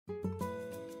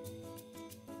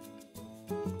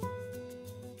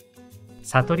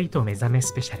悟りと目覚め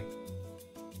スペシャル。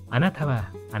あなた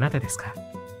はあなたですか？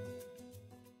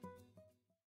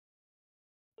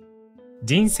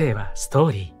人生はスト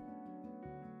ーリ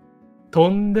ー。と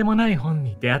んでもない本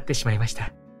に出会ってしまいまし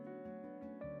た。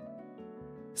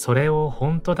それを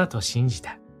本当だと信じ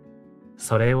た。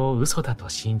それを嘘だと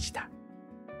信じた。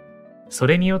そ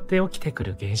れによって起きてく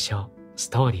る現象、ス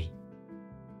トーリー。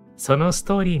そのス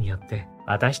トーリーによって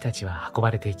私たちは運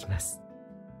ばれていきます。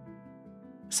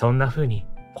そんな風に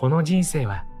この人生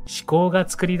は思考が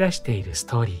作り出しているス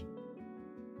トーリ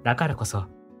ー。だからこそ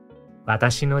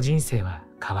私の人生は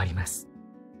変わります。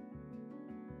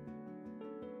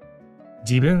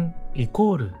自分イ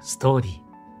コールストーリ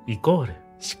ーイコール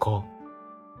思考。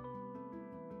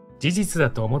事実だ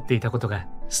と思っていたことが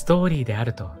ストーリーであ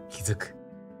ると気づく。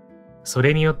そ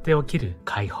れによって起きる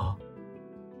解放。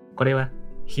これは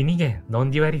非二元ノ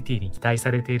ンデュアリティに期待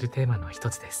されているテーマの一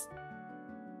つです。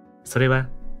それは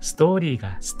ストーリー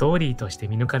がストーリーとして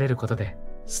見抜かれることで、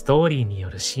ストーリーによ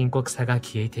る深刻さが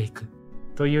消えていく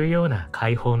というような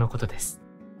解放のことです。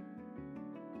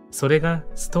それが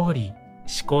ストーリー、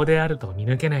思考であると見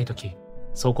抜けないとき、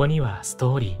そこにはス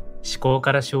トーリー、思考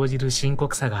から生じる深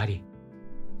刻さがあり、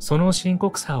その深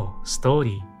刻さをストー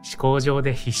リー、思考上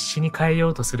で必死に変えよ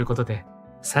うとすることで、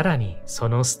さらにそ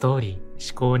のストーリ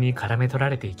ー、思考に絡め取ら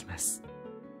れていきます。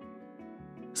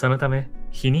そのため、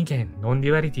非二元ノンデ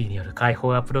ュアリティによる解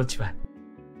放アプローチは、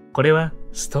これは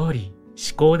ストーリ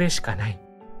ー、思考でしかない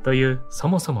というそ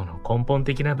もそもの根本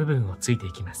的な部分をついて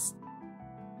いきます。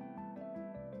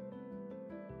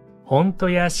本当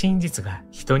や真実が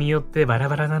人によってバラ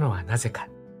バラなのはなぜか。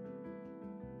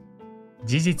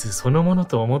事実そのもの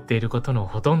と思っていることの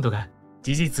ほとんどが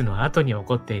事実の後に起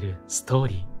こっているストー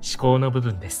リー、思考の部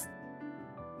分です。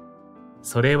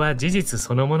それは事実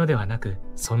そのものではなく、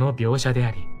その描写で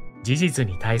あり、事実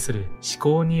に対する思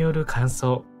考による感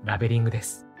想、ラベリングで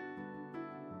す。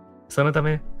そのた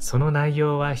め、その内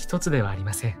容は一つではあり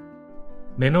ません。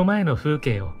目の前の風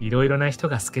景をいろいろな人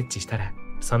がスケッチしたら、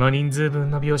その人数分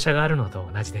の描写があるのと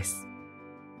同じです。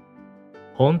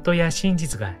本当や真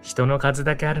実が人の数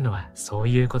だけあるのはそう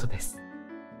いうことです。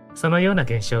そのような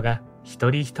現象が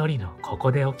一人一人のこ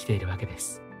こで起きているわけで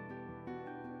す。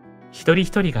一人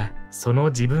一人がその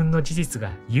自分の事実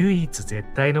が唯一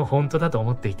絶対の本当だと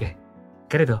思っていて、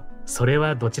けれどそれ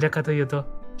はどちらかというと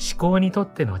思考にとっ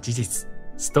ての事実、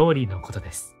ストーリーのこと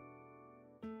です。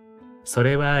そ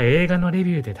れは映画のレ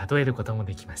ビューで例えることも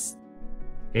できます。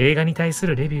映画に対す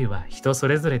るレビューは人そ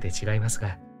れぞれで違います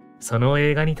が、その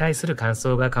映画に対する感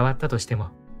想が変わったとして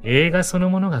も、映画その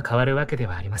ものが変わるわけで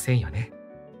はありませんよね。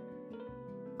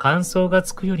感想が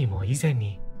つくよりも以前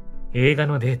に、映画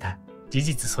のデータ、事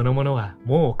実そのものは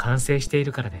もう完成してい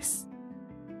るからです。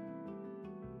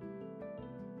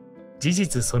事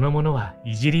実そのものは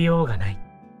いじりようがない。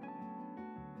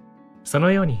そ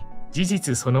のように事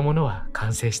実そのものは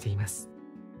完成しています。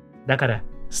だから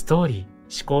ストーリー、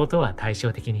思考とは対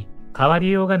照的に変わ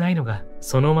りようがないのが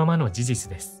そのままの事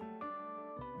実です。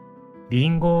リ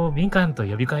ンゴをみかんと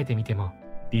呼び替えてみても、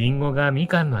リンゴがみ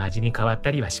かんの味に変わっ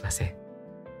たりはしません。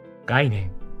概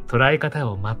念、捉え方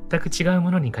を全く違う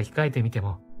ものに書き換えてみて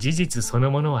も、事実その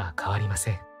ものは変わりま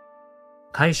せん。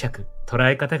解釈、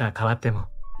捉え方が変わっても、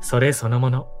それそのも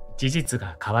の、事実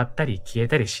が変わったり消え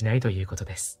たりしないということ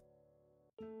です。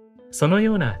その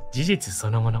ような事実そ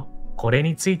のもの、これ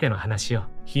についての話を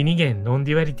非二元ノン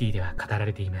デュアリティでは語ら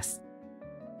れています。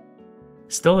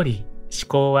ストーリー、思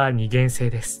考は二元性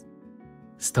です。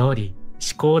ストーリ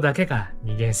ー、思考だけが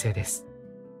二元性です。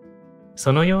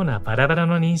そのようなバラバラ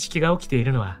の認識が起きてい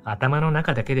るのは頭の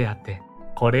中だけであって、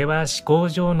これは思考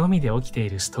上のみで起きてい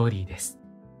るストーリーです。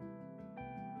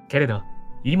けれど、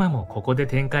今もここで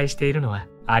展開しているのは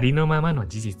ありのままの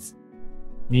事実。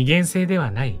二元性で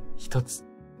はない一つ、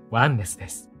ワンネスで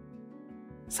す。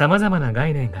様々な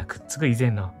概念がくっつく以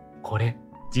前のこれ、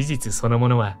事実そのも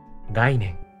のは概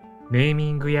念、ネー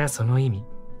ミングやその意味、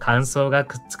感想が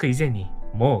くっつく以前に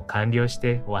もう完了し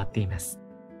て終わっています。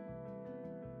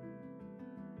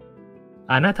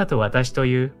あなたと私と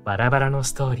いうバラバラの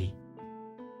ストーリ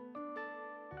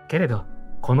ー。けれど、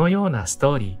このようなス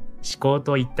トーリー、思考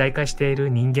と一体化している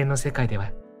人間の世界で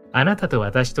は、あなたと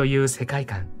私という世界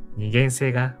観、二元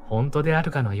性が本当であ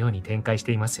るかのように展開し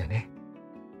ていますよね。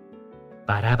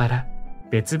バラバラ、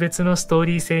別々のストー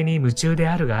リー性に夢中で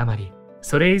あるがあまり、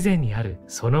それ以前にある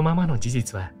そのままの事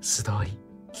実は素通り、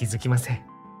気づきません。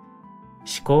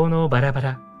思考のバラバ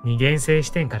ラ、二元性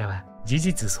視点からは事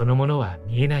実そのものは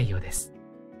見えないようです。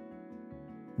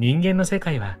人間の世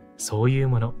界はそういう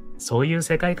もの、そういう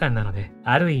世界観なので、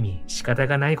ある意味仕方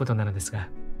がないことなのですが、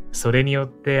それによっ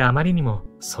てあまりにも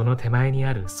その手前に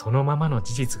あるそのままの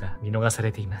事実が見逃さ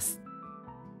れています。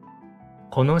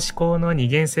この思考の二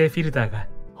元性フィルターが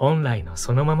本来の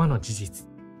そのままの事実、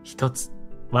一つ、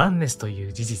ワンネスとい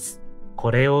う事実、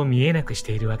これを見えなくし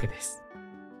ているわけです。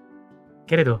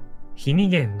けれど、非二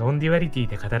元ノンデュアリティ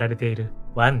で語られている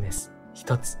ワンネス、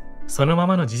一つ、そのま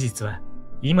まの事実は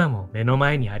今も目の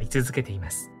前にあり続けてい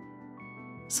ます。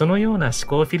そのような思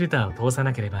考フィルターを通さ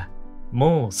なければ、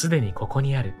もうすでにここ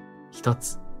にある一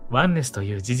つ、ワンネスと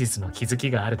いう事実の気づ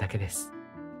きがあるだけです。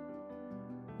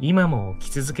今も起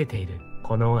き続けている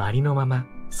このありのまま、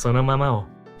そのままを思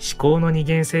考の二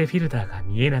元性フィルターが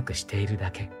見えなくしている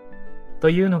だけと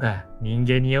いうのが人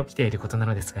間に起きていることな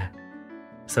のですが、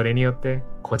それによって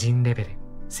個人レベル、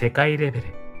世界レベル、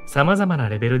様々な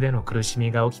レベルでの苦し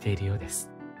みが起きているようで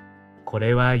す。こ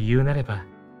れは言うなれば、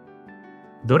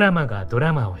ドラマがド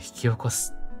ラマを引き起こ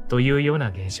すというような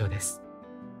現象です。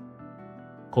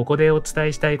ここでお伝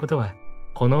えしたいことは、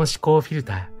この思考フィル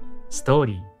ター、ストー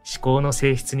リー、思考の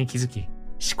性質に気づき、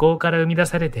思考から生み出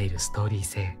されているストーリー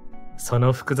性、そ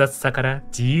の複雑さから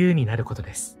自由になること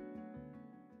です。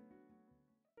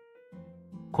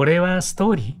これはス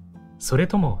トーリー？それ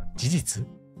とも事実？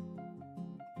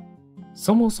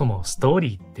そもそもストー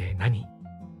リーって何？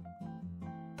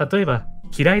例えば、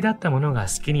嫌いだったものが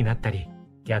好きになったり、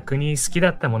逆に好きだ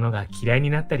ったものが嫌いに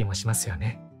なったりもしますよ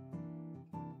ね。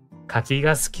柿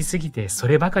が好きすぎてそ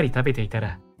ればかり食べていた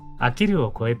ら、飽きる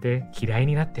を超えて嫌い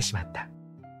になってしまった。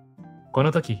こ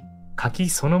の時、柿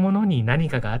そのものに何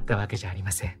かがあったわけじゃあり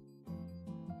ません。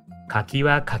柿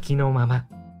は柿のまま。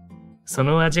そ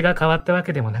の味が変わったわ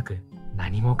けでもなく、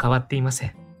何も変わっていませ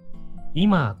ん。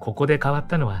今ここで変わっ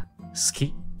たのは、好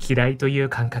き、嫌いという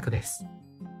感覚です。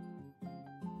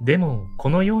でも、こ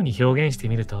のように表現して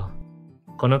みると、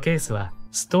このケースは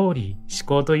ストーリー、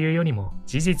思考というよりも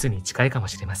事実に近いかも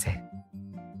しれません。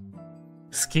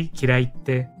好き、嫌いっ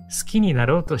て好きにな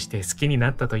ろうとして好きに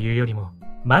なったというよりも、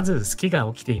まず好き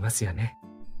が起きていますよね。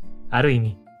ある意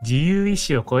味、自由意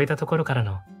志を超えたところから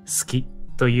の好き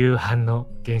という反応、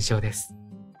現象です。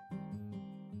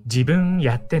自分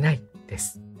やってないで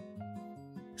す。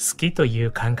好きという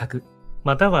感覚、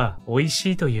または美味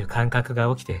しいという感覚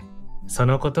が起きて、そ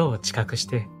のことを知覚し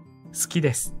て、好き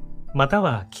です、また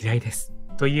は嫌いです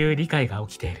という理解が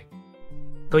起きている。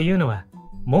というのは、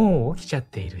もう起きちゃっ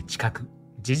ている知覚、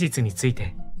事実につい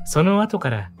て、その後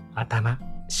から頭、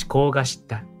思考が知っ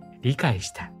た、理解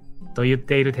したと言っ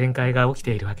ている展開が起き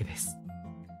ているわけです。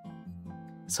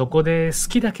そこで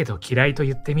好きだけど嫌いと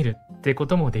言ってみるってこ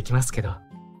ともできますけど、好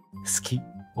き、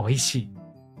美味しい、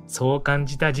そう感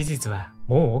じた事実は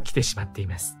もう起きてしまってい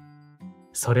ます。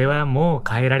それはもう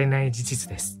変えられない事実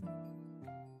です。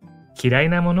嫌い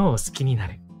なものを好きにな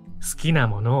る、好きな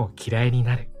ものを嫌いに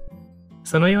なる。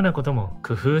そのようなことも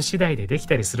工夫次第ででき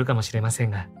たりするかもしれません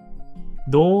が、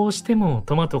どうしても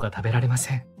トマトが食べられま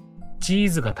せん、チー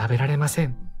ズが食べられませ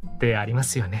んってありま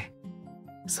すよね。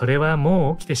それは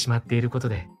もう起きてしまっていること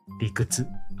で、理屈、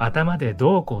頭で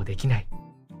どうこうできない。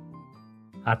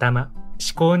頭、思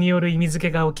考による意味付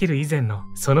けが起きる以前の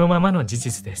そのままの事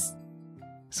実です。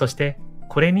そして、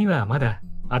これにはまだ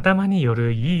頭によ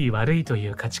るいい悪いとい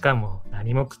う価値観も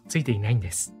何もくっついていないん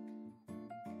です。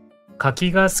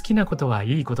柿が好きなことは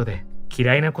いいことで、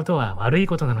嫌いなことは悪い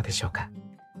ことなのでしょうか。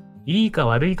いいか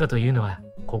悪いかというのは、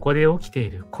ここで起きてい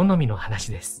る好みの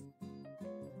話です。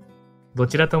ど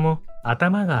ちらとも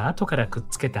頭が後からくっ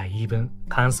つけた言い分、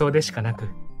感想でしかなく、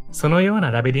そのような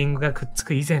ラベリングがくっつ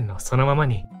く以前のそのまま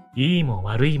に、いいも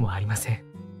悪いもありません。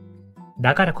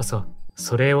だからこそ、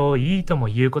それをいいとも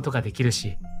言うことができる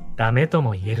し、ダメと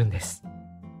も言えるんです。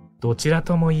どちら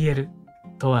とも言える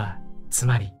とは、つ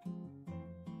まり、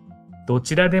ど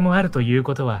ちらでもあるという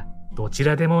ことは、どち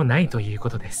らでもないというこ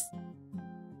とです。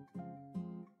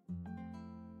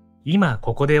今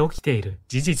ここで起きている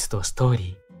事実とストーリ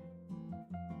ー。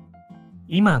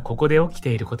今ここで起き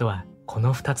ていることはこ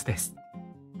の2つです。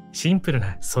シンプル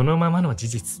なそのままの事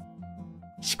実。思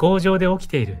考上で起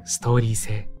きているストーリー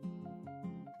性。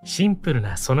シンプル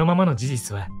なそのままの事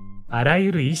実は、あら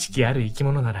ゆる意識ある生き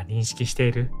物なら認識して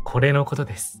いるこれのこと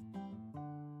です。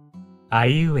あ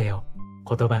いうえお、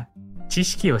言葉、知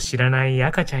識を知らない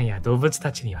赤ちゃんや動物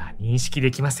たちには認識で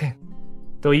きません。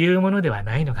というものでは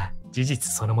ないのが事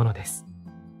実そのものです。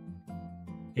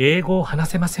英語を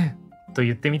話せませんと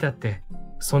言ってみたって、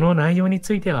その内容に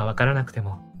ついてはわからなくて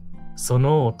も、そ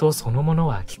の音そのもの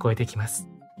は聞こえてきます。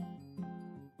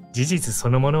事実そ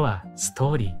のものはス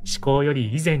トーリー、思考よ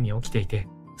り以前に起きていて、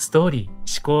ストーリー、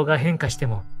思考が変化して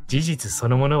も事実そ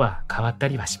のものは変わった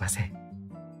りはしません。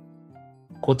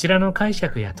こちらの解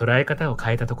釈や捉え方を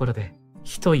変えたところで、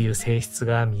火という性質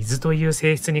が水という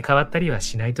性質に変わったりは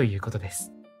しないということで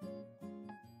す。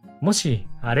もし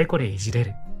あれこれいじれ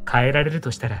る、変えられると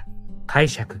したら、解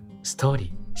釈、ストーリ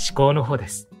ー、思考の方で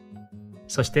す。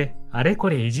そしてあれこ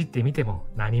れいじってみても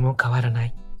何も変わらな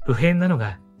い、不変なの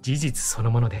が事実その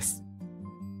ものです。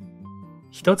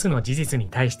一つの事実に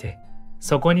対して、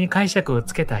そこに解釈を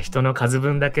つけた人の数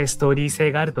分だけストーリー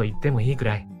性があると言ってもいいく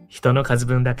らい、人の数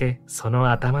分だけそ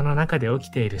の頭の中で起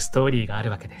きているストーリーがある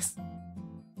わけです。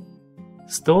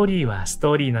ストーリーはス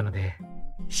トーリーなので、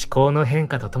思考の変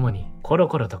化とともにコロ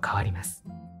コロと変わります。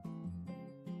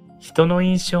人の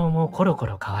印象もコロコ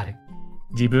ロ変わる。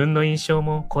自分の印象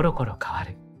もコロコロ変わ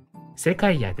る。世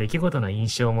界や出来事の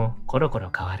印象もコロコ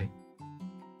ロ変わる。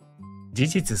事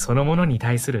実そのものに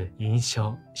対する印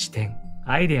象、視点、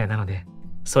アイデアなので、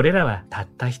それらはたっ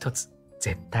た一つ、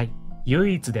絶対、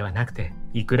唯一ではなくて、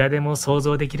いくらでも想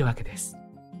像できるわけです。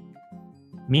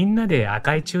みんなで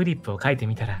赤いチューリップを描いて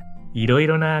みたら、いろい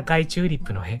ろな赤いチューリッ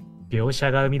プの絵、描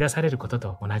写が生み出されること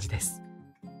と同じです。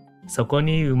そこ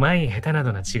にうまい下手な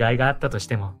どの違いがあったとし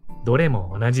ても、どれ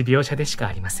も同じ描写でしか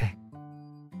ありません。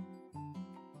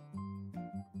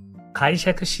解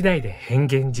釈次第で変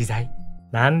幻自在、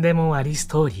何でもありス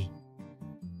トーリー。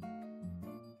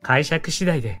解釈次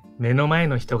第で目の前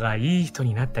の人がいい人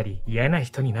になったり嫌な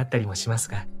人になったりもします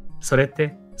が、それっ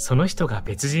てその人が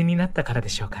別人になったからで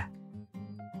しょうか。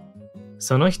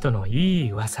その人のい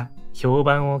い噂、評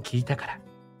判を聞いたから。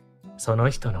その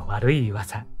人の悪い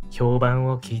噂、評判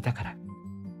を聞いたから。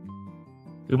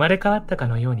生まれ変わったか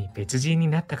のように別人に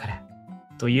なったから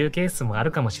というケースもあ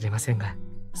るかもしれませんが、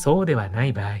そうではな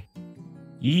い場合、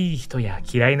いい人や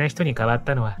嫌いな人に変わっ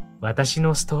たのは私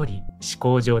のストーリー、思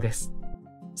考上です。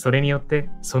それによって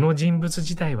その人物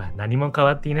自体は何も変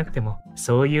わっていなくても、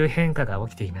そういう変化が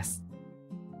起きています。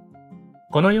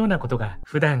このようなことが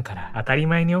普段から当たり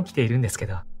前に起きているんですけ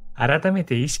ど、改め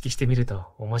て意識してみる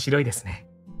と面白いです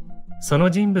ね。そ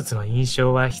の人物の印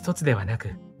象は一つではな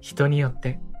く、人によっ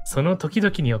て、その時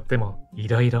々によってもい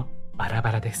ろいろバラ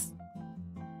バラです。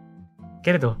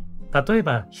けれど、例え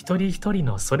ば一人一人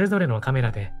のそれぞれのカメ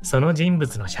ラでその人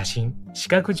物の写真、視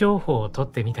覚情報を撮っ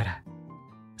てみたら、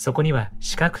そこには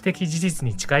視覚的事実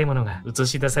に近いものが映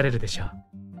し出されるでしょう。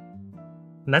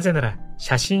なぜなら、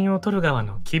写真を撮る側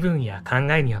の気分や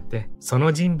考えによって、そ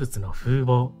の人物の風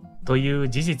貌という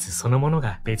事実そのもの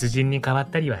が別人に変わっ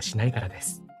たりはしないからで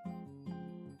す。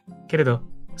けれど、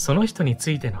その人につ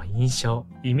いての印象、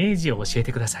イメージを教え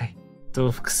てください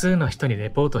と複数の人にレ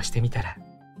ポートしてみたら、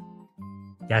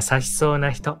優しそう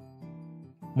な人、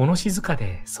物静か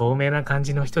で聡明な感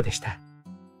じの人でした。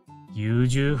優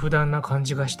柔不断な感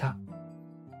じがした。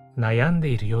悩んで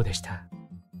いるようでした。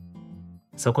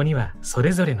そこにはそ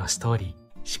れぞれのストーリ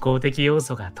ー、思考的要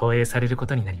素が投影されるこ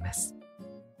とになります。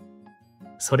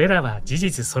それらは事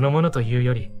実そのものという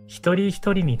より、一人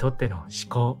一人にとっての思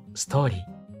考、ストーリ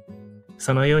ー。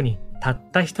そのようにた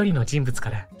った一人の人物か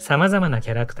ら様々な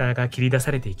キャラクターが切り出さ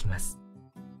れていきます。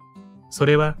そ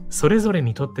れはそれぞれ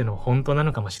にとっての本当な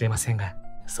のかもしれませんが、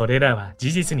それらは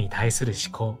事実に対する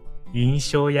思考、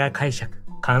印象や解釈、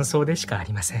感想でしかあ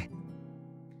りません。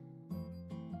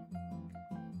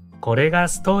これが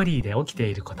ストーリーで起きて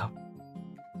いること。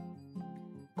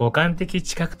五感的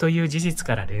知覚という事実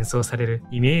から連想される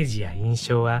イメージや印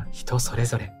象は人それ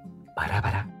ぞれ、バラ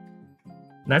バラ。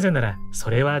なぜなら、そ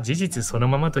れは事実その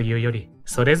ままというより、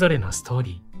それぞれのストー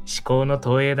リー、思考の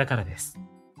投影だからです。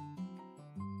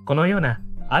このような、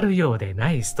あるようで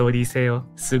ないストーリー性を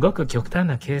すごく極端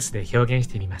なケースで表現し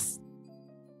てみます。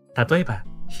例えば、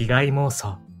被害妄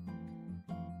想。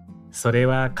それ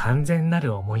は完全な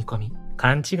る思い込み、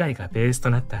勘違いがベース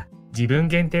となった自分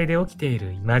限定で起きてい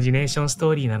るイマジネーションス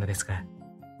トーリーなのですが、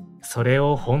それ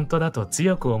を本当だと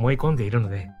強く思い込んでいるの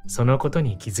で、そのこと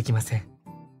に気づきません。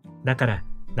だから、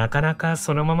なかなか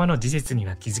そのままの事実に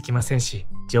は気づきませんし、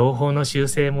情報の修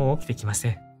正も起きてきませ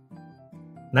ん。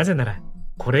なぜなら、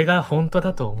これが本当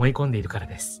だと思い込んでいるから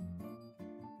です。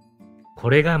こ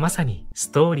れがまさに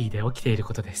ストーリーで起きている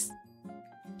ことです。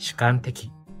主観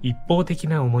的、一方的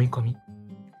な思い込み。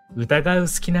疑う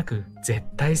隙なく絶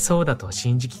対そうだと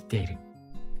信じきっている。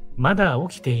まだ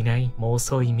起きていない妄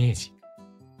想イメージ。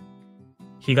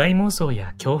被害妄想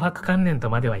や脅迫観念と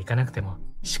まではいかなくても、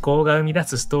思考が生み出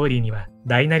すストーリーには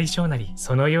大なり小なり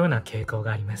そのような傾向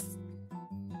があります。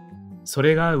そ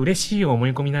れが嬉しい思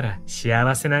い込みなら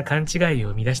幸せな勘違いを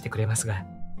生み出してくれますが、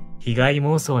被害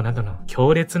妄想などの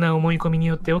強烈な思い込みに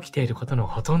よって起きていることの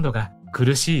ほとんどが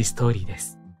苦しいストーリーで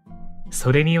す。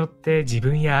それによって自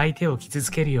分や相手を傷つ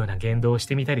けるような言動をし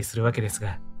てみたりするわけです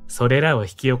が、それらを引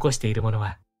き起こしているもの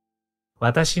は、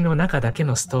私の中だけ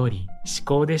のストーリー、思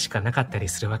考でしかなかったり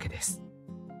するわけです。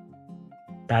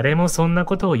誰もそんな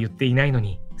ことを言っていないの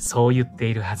に、そう言って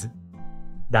いるはず。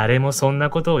誰もそんな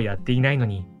ことをやっていないの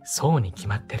に、そうに決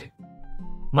まってる。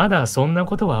まだそんな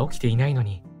ことは起きていないの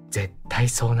に、絶対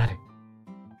そうなる。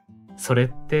それっ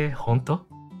て本当？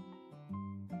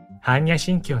般若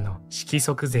心経の色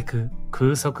即是空、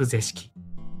空即是色。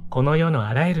この世の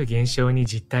あらゆる現象に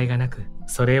実体がなく、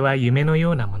それは夢の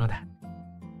ようなものだ。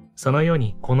そのよう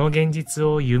にこの現実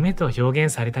を夢と表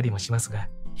現されたりもしますが、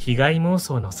被害妄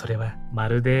想のそれはま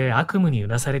るで悪夢にう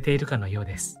なされているかのよう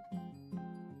です。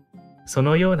そ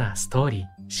のようなストーリ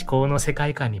ー、思考の世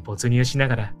界観に没入しな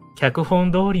がら、脚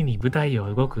本通りに舞台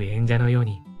を動く演者のよう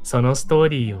に、そのストー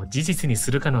リーを事実にす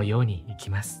るかのように生き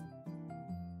ます。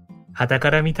傍か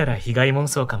ら見たら被害妄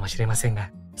想かもしれません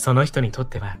が、その人にとっ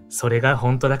てはそれが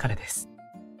本当だからです。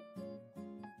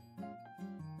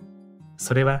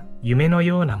それは夢の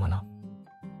ようなもの。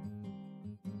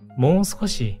もう少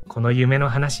しこの夢の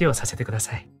話をさせてくだ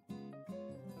さい。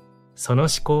その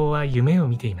思考は夢を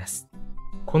見ています。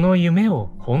この夢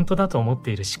を本当だと思っ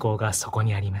ている思考がそこ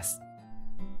にあります。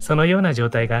そのような状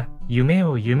態が夢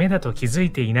を夢だと気づ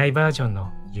いていないバージョン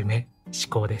の夢、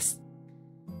思考です。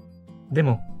で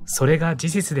も、それが事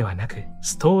実ではなく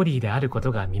ストーリーであるこ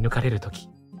とが見抜かれるとき、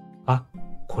あ、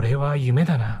これは夢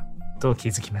だな、と気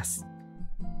づきます。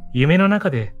夢の中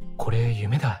で、これ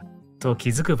夢だ、と気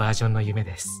づくバージョンの夢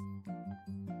です。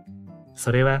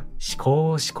それは思考を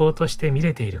思考として見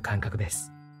れている感覚で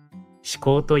す。思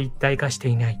考と一体化して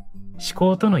いない、思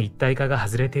考との一体化が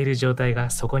外れている状態が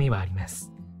そこにはありま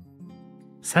す。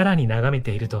さらに眺め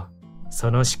ていると、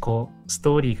その思考、ス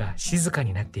トーリーが静か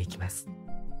になっていきます。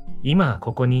今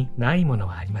ここにないもの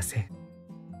はありません。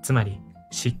つまり、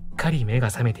しっかり目が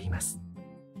覚めています。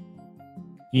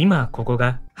今ここ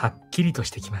がはっきりとし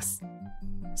てきます。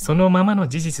そのままの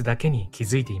事実だけに気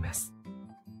づいています。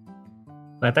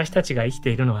私たちが生き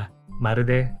ているのは、まる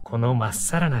でこのまっ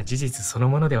さらな事実その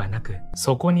ものではなく、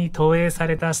そこに投影さ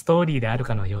れたストーリーである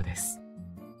かのようです。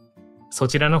そ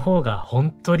ちらの方がほ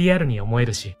んとリアルに思え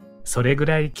るし、それぐ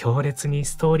らい強烈に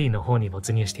ストーリーの方に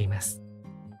没入しています。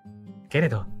けれ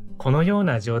ど、このよう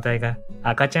な状態が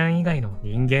赤ちゃん以外の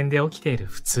人間で起きている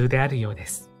普通であるようで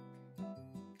す。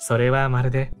それはまる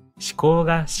で思考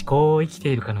が思考を生きて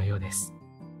いるかのようです。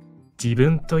自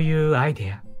分というアイ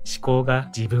デア、思考が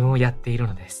自分をやっている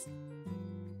のです。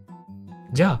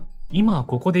じゃあ、今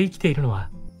ここで生きているのは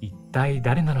一体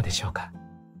誰なのでしょうか。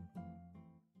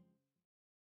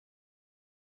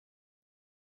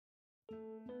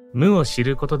無を知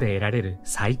ることで得られる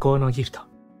最高のギフト。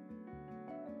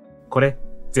これ、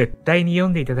絶対に読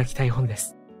んでいただきたい本で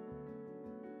す。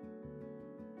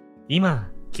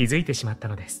今、気づいてしまった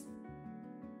のです。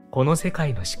この世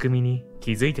界の仕組みに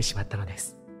気づいてしまったので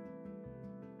す。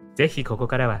ぜひここ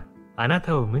からは、あな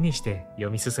たを無にして読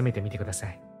み進めてみてくださ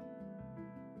い。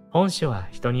本書は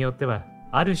人によっては、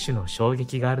ある種の衝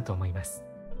撃があると思います。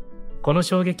この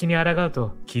衝撃に抗う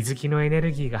と気づきのエネ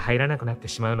ルギーが入らなくなって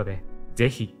しまうので、ぜ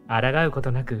ひ抗うこ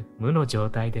となく無の状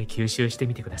態で吸収して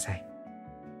みてください。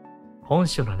本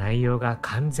書の内容が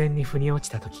完全に腑に落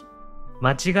ちたとき、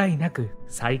間違いなく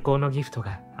最高のギフト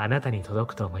があなたに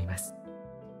届くと思います。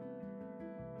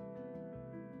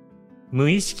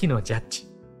無意識のジャッジ。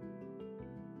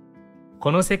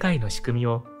この世界の仕組み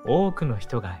を多くの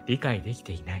人が理解でき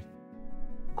ていない。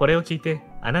これを聞いて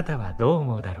あなたはどう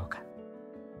思うだろうか。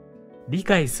理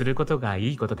解することが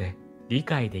いいことで、理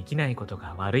解できないこと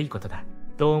が悪いことだ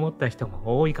と思った人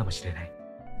も多いかもしれない。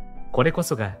これこ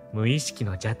そが無意識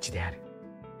のジャッジである。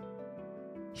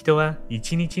人は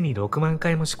1日に6万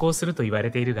回も思考すると言わ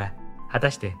れているが、果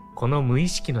たしてこの無意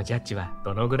識のジャッジは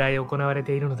どのぐらい行われ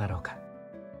ているのだろうか。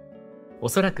お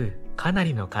そらくかな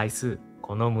りの回数、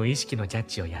この無意識のジャッ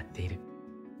ジをやっている。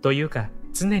というか、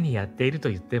常にやっていると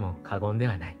言っても過言で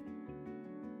はない。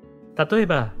例え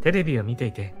ばテレビを見て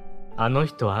いて、あの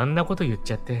人あんなこと言っ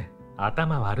ちゃって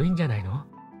頭悪いんじゃないの？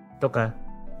とか、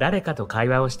誰かと会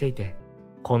話をしていて、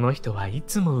この人はい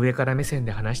つも上から目線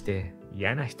で話して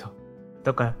嫌な人。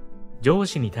とか、上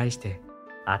司に対して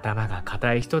頭が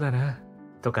固い人だな。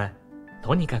とか、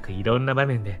とにかくいろんな場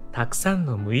面でたくさん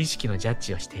の無意識のジャッ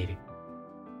ジをしている。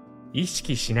意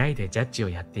識しないでジャッジを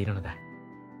やっているのだ。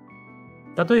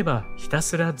例えば、ひた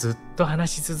すらずっと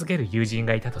話し続ける友人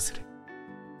がいたとする。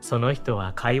その人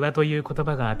は会話という言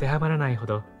葉が当てはまらないほ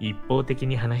ど一方的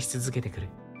に話し続けてくる。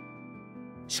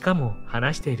しかも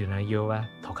話している内容は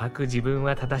とかく自分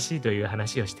は正しいという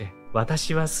話をして、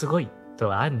私はすごいと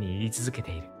暗に言い続け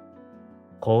ている。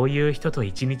こういう人と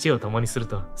一日を共にする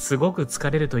とすごく疲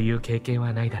れるという経験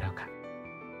はないだろうか。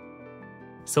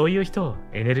そういう人を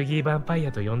エネルギーヴァンパイ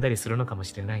アと呼んだりするのかも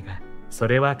しれないが、そ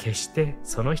れは決して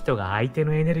その人が相手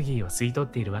のエネルギーを吸い取っ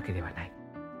ているわけではない。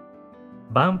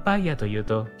ヴァンパイアという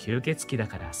と吸血鬼だ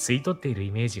から吸い取っている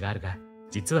イメージがあるが、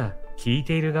実は聞い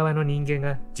ている側の人間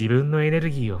が自分のエネル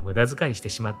ギーを無駄遣いして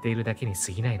しまっているだけに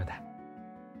過ぎないのだ。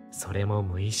それも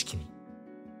無意識に。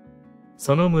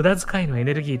その無駄遣いのエ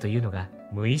ネルギーというのが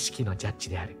無意識のジャッジ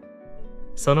である。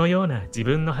そのような自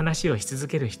分の話をし続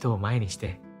ける人を前にし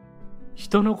て、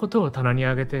人のことを棚に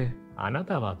上げて、あな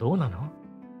たはどうなの？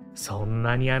そん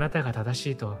なにあなたが正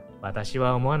しいと私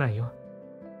は思わないよ。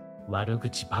悪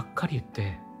口ばっかり言っ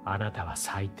て、あなたは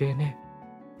最低ね。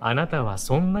あなたは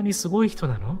そんなにすごい人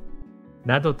なの？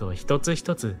などと一つ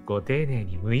一つご丁寧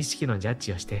に無意識のジャッ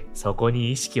ジをして、そこ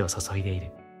に意識を注いでい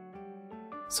る。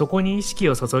そこに意識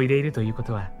を注いでいるというこ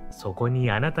とは、そこ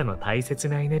にあなたの大切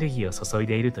なエネルギーを注い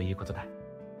でいるということだ。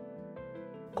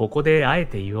ここであえ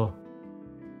て言おう。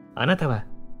あなたは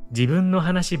自分の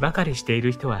話ばかりしてい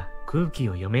る人は空気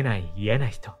を読めない嫌な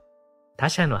人。他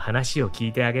者の話を聞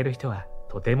いてあげる人は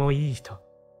とてもいい人。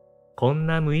こん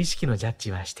な無意識のジャッ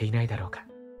ジはしていないだろうか。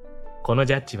この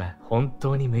ジャッジは本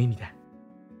当に無意味だ。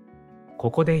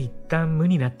ここで一旦無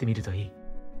になってみるといい。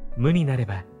無になれ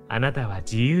ばあなたは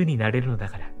自由になれるのだ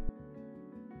から。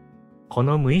こ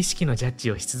の無意識のジャッ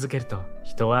ジをし続けると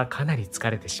人はかなり疲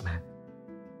れてしまう。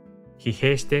疲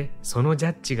弊してそのジ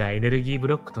ャッジがエネルギーブ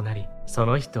ロックとなり、そ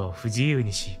の人を不自由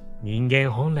にし、人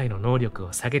間本来の能力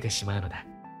を下げてしまうのだ。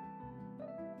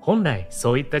本来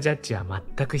そういったジャッジは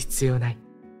全く必要ない。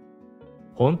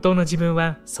本当の自分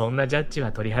はそんなジャッジ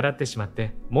は取り払ってしまっ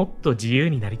てもっと自由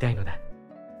になりたいのだ。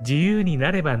自由に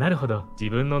なればなるほど自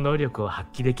分の能力を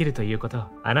発揮できるということを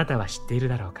あなたは知っている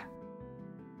だろうか。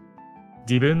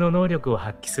自分の能力を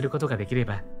発揮することができれ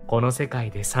ば、この世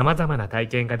界で様々な体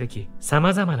験ができ、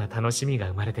様々な楽しみが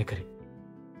生まれてくる。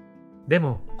で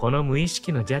も、この無意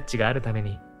識のジャッジがあるため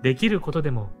に、できること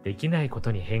でもできないこ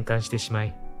とに変換してしま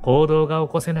い、行動が起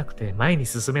こせなくて前に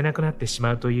進めなくなってし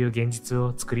まうという現実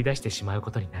を作り出してしまう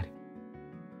ことになる。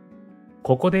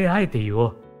ここであえて言お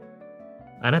う。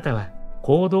あなたは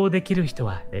行動できる人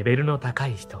はレベルの高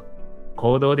い人、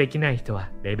行動できない人は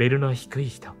レベルの低い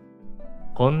人。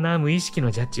こんな無意識の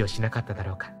ジャッジをしなかっただ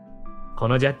ろうか。こ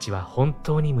のジャッジは本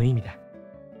当に無意味だ。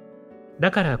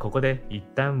だからここで一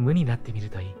旦無になってみる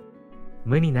といい。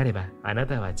無になればあな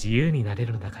たは自由になれ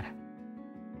るのだから。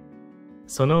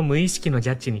その無意識のジ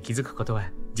ャッジに気づくことは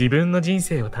自分の人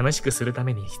生を楽しくするた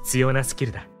めに必要なスキ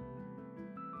ルだ。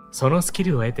そのスキ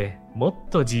ルを得てもっ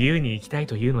と自由に生きたい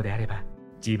というのであれば、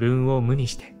自分を無に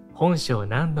して本書を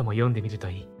何度も読んでみると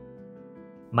いい。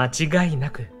間違い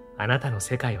なくあなたの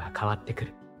世界は変わってく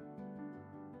る。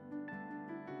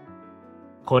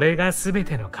これがすべ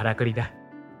てのからくりだ。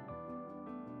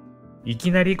い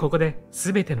きなりここで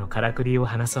全てのからくりを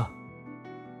話そう。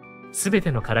全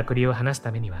てのからくりを話す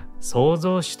ためには創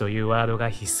造主というワードが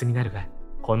必須になるが、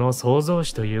この創造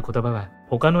主という言葉は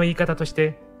他の言い方とし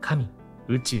て神、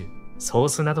宇宙、ソー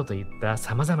スなどといった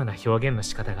様々な表現の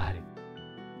仕方がある。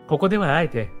ここではあえ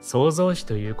て創造主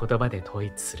という言葉で統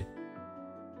一する。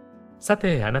さ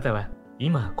てあなたは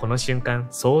今この瞬間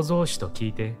創造主と聞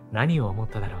いて何を思っ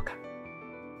ただろうか。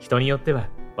人によっては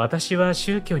私は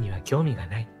宗教には興味が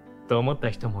ないと思った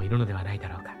人もいるのではないだ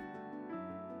ろうか。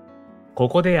こ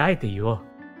こであえて言おう。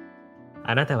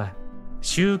あなたは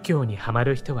宗教にはま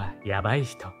る人はやばい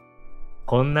人。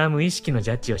こんな無意識の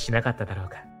ジャッジをしなかっただろう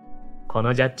か。こ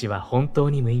のジャッジは本当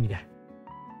に無意味だ。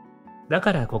だ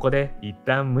からここで一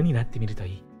旦無になってみるとい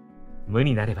い。無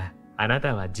になればあな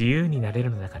たは自由になれる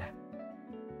のだから。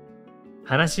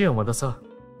話を戻そう。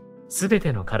すべ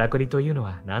てのからくりというの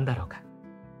は何だろうか。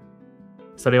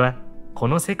それはこ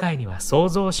の世界には創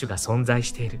造主が存在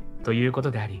しているというこ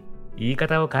とであり、言い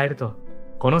方を変えると、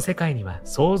この世界には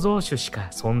創造主しか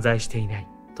存在していない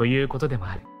ということでも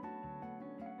ある。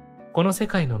この世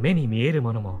界の目に見える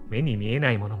ものも目に見え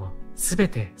ないものもすべ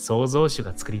て創造主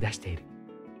が作り出している。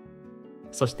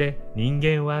そして人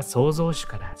間は創造主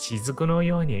から雫の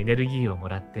ようにエネルギーをも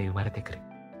らって生まれてくる。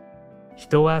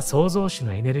人は創造主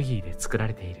のエネルギーで作ら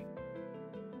れている。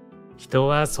人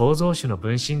は創造主の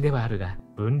分身ではあるが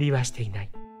分離はしていな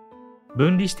い。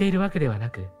分離しているわけではな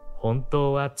く、本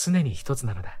当は常に一つ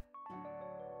なのだ。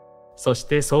そし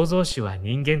て創造主は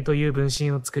人間という分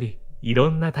身を作り、いろ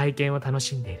んな体験を楽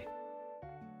しんでいる。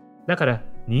だから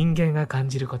人間が感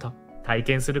じること、体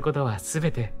験することはす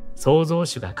べて創造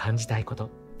主が感じたいこと、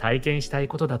体験したい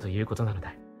ことだということなの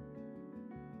だ。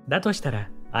だとしたら、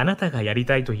あなたがやり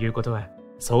たいということは、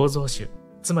創造主、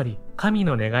つまり神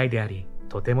の願いであり、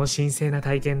とても神聖な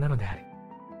体験なのである。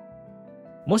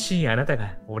もしあなた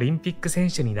がオリンピック選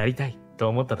手になりたいと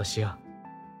思ったとしよ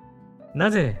う。な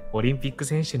ぜオリンピック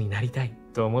選手になりたい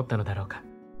と思ったのだろうか。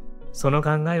その考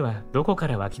えはどこか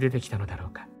ら湧き出てきたのだろう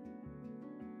か。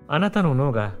あなたの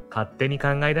脳が勝手に考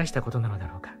え出したことなのだ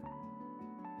ろうか。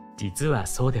実は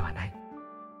そうではない。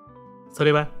そ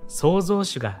れは創造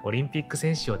主がオリンピック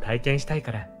選手を体験したい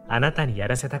から、あなたにや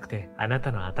らせたくてあな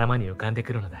たの頭に浮かんで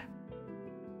くるのだ。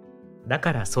だ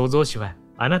から創造主は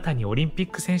あなたにオリンピッ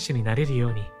ク選手になれるよ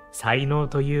うに才能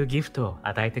というギフトを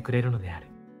与えてくれるのである。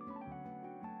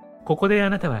ここであ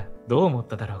なたはどう思っ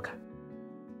ただろうか。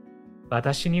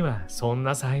私にはそん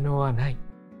な才能はない。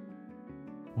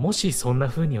もしそんな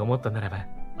風に思ったならば、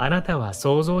あなたは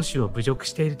創造主を侮辱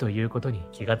しているということに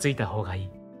気がついた方がいい。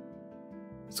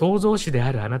創造主で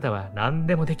あるあなたは何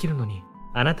でもできるのに、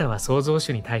あなたは創造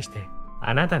主に対して、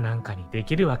あなたなんかにで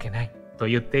きるわけないと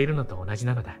言っているのと同じ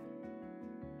なのだ。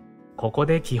ここ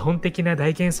で基本的な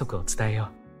大原則を伝え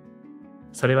よ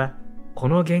う。それは、こ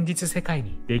の現実世界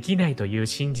にできないという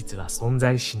真実は存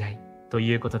在しないと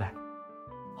いうことだ。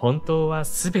本当は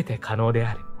すべて可能で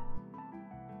ある。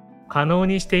可能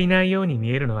にしていないように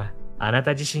見えるのは、あな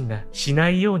た自身がしな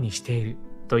いようにしている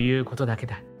ということだけ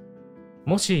だ。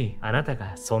もしあなた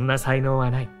がそんな才能は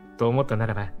ないと思ったな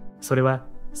らば、それは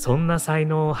そんな才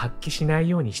能を発揮しない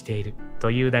ようにしている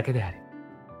というだけである。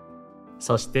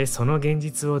そしてその現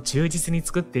実を忠実に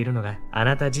作っているのがあ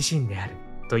なた自身である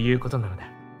ということなのだ。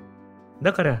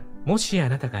だから、もしあ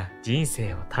なたが人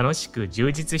生を楽しく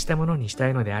充実したものにした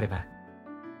いのであれば、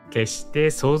決して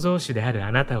創造主である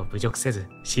あなたを侮辱せず、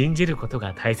信じること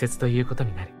が大切ということ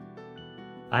になる。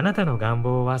あなたの願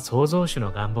望は創造主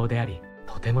の願望であり、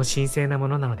とても神聖なも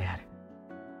のなのである。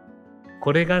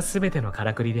これが全てのか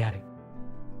らくりである。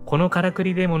このからく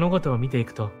りで物事を見てい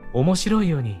くと、面白い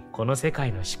ようにこの世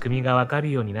界の仕組みがわか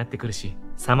るようになってくるし、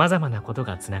様々なこと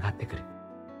がつながってくる。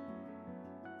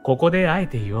ここであえ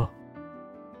て言おう。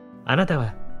あなた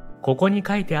は、ここに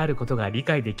書いてあることが理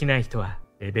解できない人は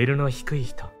レベルの低い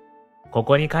人。こ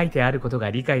こに書いてあることが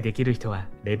理解できる人は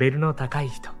レベルの高い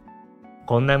人。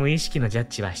こんな無意識のジャッ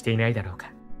ジはしていないだろう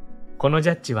か。この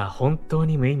ジャッジは本当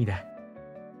に無意味だ。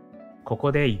こ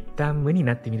こで一旦無に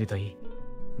なってみるといい。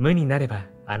無になれば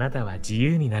あなたは自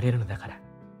由になれるのだから。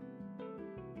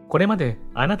これまで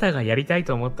あなたがやりたい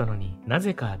と思ったのにな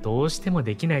ぜかどうしても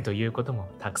できないということも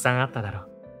たくさんあっただろう。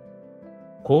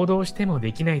行動しても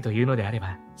できないというのであれ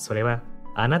ば、それは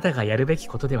あなたがやるべき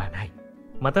ことではない。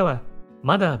または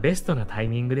まだベストなタイ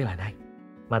ミングではない。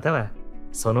または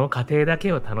その過程だ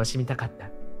けを楽しみたかった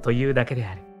というだけで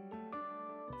ある。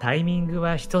タイミング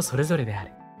は人それぞれであ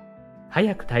る。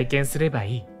早く体験すれば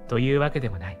いいというわけで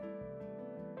もない。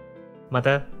ま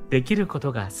た、できるこ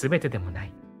とが全てでもな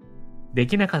い。で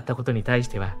きなかったことに対し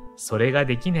ては、それが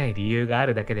できない理由があ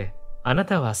るだけで、あな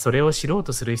たはそれを知ろう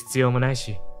とする必要もない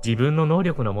し、自分の能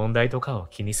力の問題とかを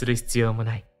気にする必要も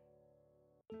ない。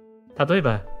例え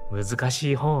ば、難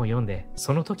しい本を読んで、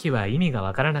その時は意味が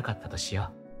わからなかったとし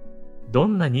よう。ど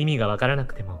んなに意味がわからな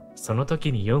くても、その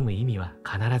時に読む意味は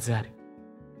必ずある。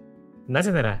な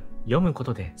ぜなら、読むこ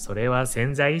とでそれは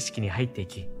潜在意識に入ってい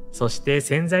き、そして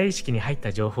潜在意識に入っ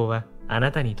た情報は、あ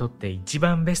なたにとって一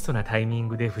番ベストなタイミン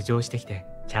グで浮上してきて、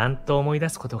ちゃんと思い出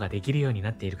すことができるようにな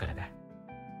っているからだ。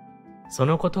そ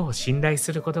のことを信頼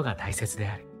することが大切で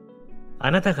ある。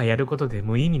あなたがやることで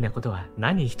無意味なことは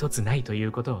何一つないとい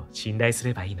うことを信頼す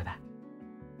ればいいのだ。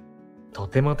と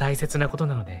ても大切なこと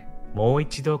なので、もう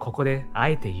一度ここであ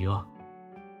えて言おう。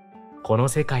この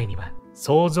世界には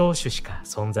創造主しか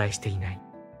存在していない。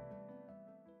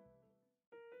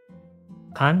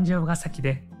感情が先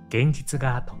で現実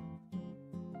が後。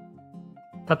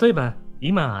例えば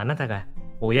今あなたが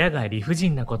親が理不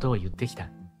尽なことを言ってきた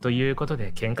ということ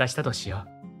で喧嘩したとしよう。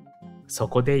そ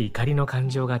こで怒りの感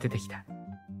情が出てきた。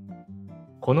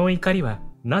この怒りは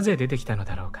なぜ出てきたの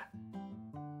だろうか。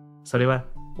それは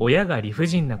親が理不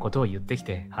尽なことを言ってき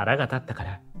て腹が立ったか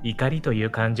ら怒りという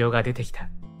感情が出てきた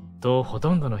とほ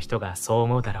とんどの人がそう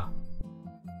思うだろ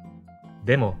う。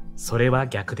でもそれは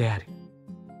逆である。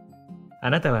あ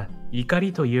なたは怒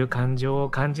りという感情を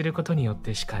感じることによっ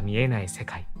てしか見えない世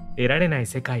界、得られない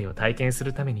世界を体験す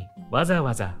るためにわざ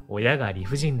わざ親が理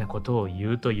不尽なことを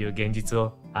言うという現実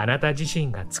をあなた自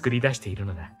身が作り出している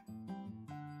のだ。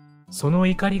その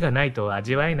怒りがないと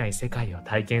味わえない世界を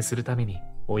体験するために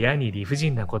親に理不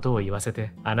尽なことを言わせ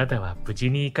てあなたは無事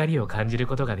に怒りを感じる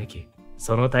ことができ、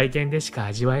その体験でしか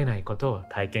味わえないことを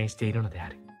体験しているのであ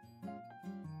る。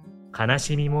悲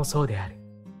しみもそうである。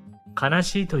悲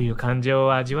しいという感情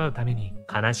を味わうために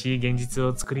悲しい現実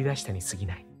を作り出したに過ぎ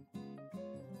ない。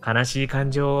悲しい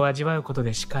感情を味わうこと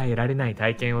でしか得られない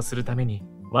体験をするために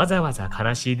わざわざ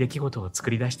悲しい出来事を作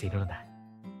り出しているのだ。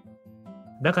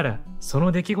だからそ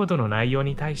の出来事の内容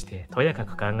に対してとやか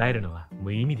く考えるのは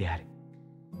無意味である。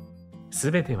す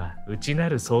べては内な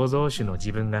る創造主の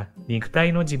自分が肉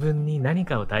体の自分に何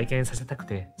かを体験させたく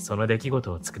てその出来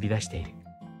事を作り出している。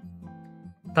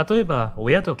例えば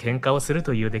親と喧嘩をする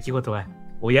という出来事は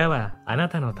親はあな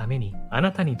たのためにあ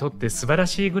なたにとって素晴ら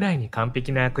しいぐらいに完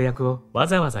璧な悪役をわ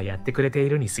ざわざやってくれてい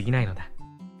るに過ぎないのだ。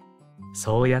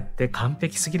そうやって完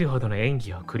璧すぎるほどの演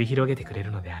技を繰り広げてくれ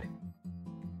るのである。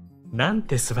なん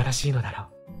て素晴らしいのだろ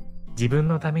う。自分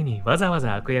のためにわざわ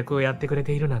ざ悪役をやってくれ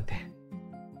ているなんて。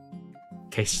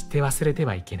決して忘れて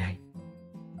はいけない。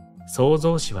創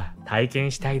造主は体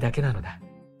験したいだけなのだ。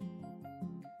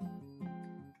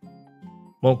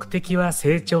目的は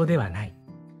成長ではない。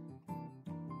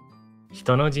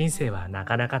人の人生はな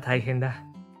かなか大変だ。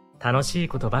楽しい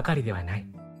ことばかりではない。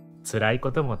辛い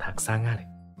こともたくさんある。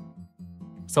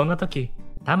そんな時、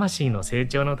魂の成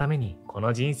長のためにこ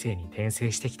の人生に転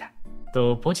生してきた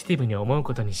とポジティブに思う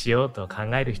ことにしようと考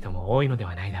える人も多いので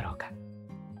はないだろうか。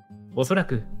おそら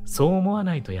くそう思わ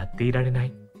ないとやっていられな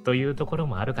いというところ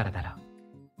もあるからだろ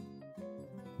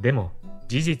う。でも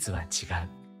事実は違う。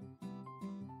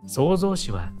創造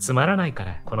主はつまらないか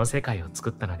らこの世界を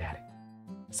作ったのである。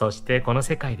そしてこの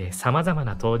世界で様々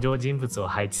な登場人物を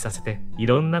配置させてい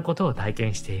ろんなことを体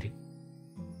験している。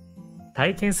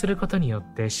体験することによ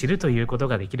って知るということ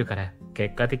ができるから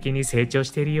結果的に成長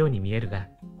しているように見えるが、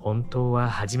本当は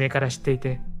初めから知ってい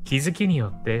て気づきに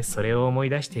よってそれを思い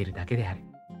出しているだけである。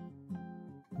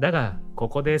だがこ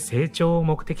こで成長を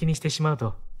目的にしてしまう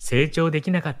と、成長で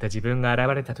きなかった自分が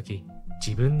現れた時、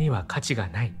自分には価値が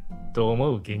ないと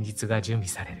思う現実が準備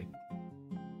される。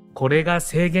これが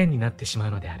制限になってしま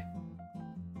うのである。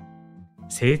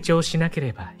成長しなけ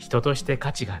れば人として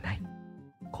価値がない。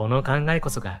この考えこ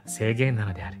そが制限な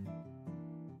のである。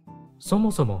そ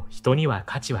もそも人には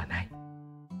価値はない。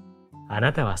あ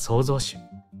なたは創造主。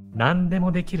何で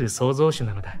もできる創造主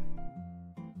なのだ。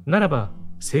ならば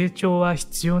成長は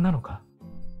必要なのか？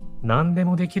何で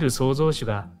もできる創造主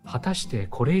が果たして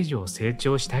これ以上成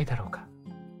長したいだろうか？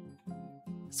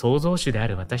創造主であ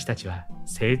る私たちは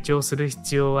成長する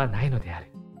必要はないのであ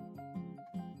る。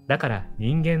だから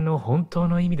人間の本当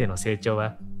の意味での成長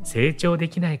は、成長で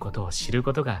きないことを知る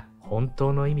ことが本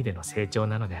当の意味での成長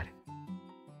なのである。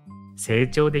成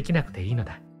長できなくていいの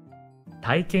だ。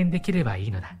体験できればい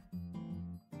いのだ。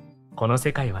この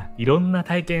世界はいろんな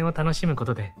体験を楽しむこ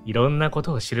とでいろんなこ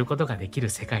とを知ることができる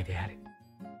世界である。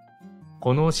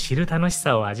この知る楽し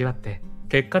さを味わって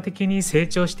結果的に成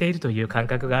長しているという感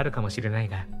覚があるかもしれない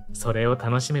が、それを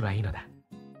楽しめばいいのだ。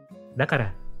だか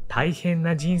ら大変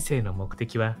な人生の目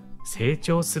的は成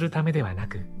長するためではな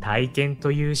く、体験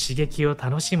という刺激を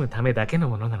楽しむためだけの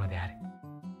ものなのである。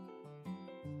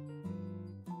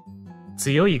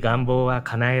強い願望は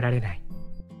叶えられない。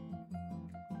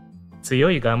強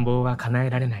い願望は叶え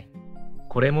られない。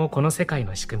これもこの世界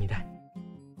の仕組みだ。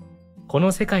こ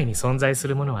の世界に存在す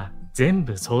るものは全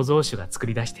部創造主が作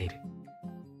り出している。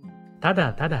た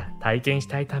だただ体験し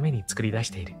たいために作り出し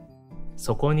ている。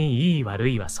そこにいい悪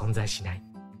いは存在しない。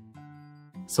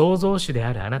創造主で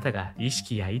あるあなたが意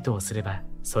識や意図をすれば、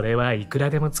それはいくら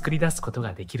でも作り出すこと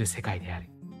ができる世界である。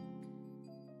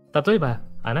例えば、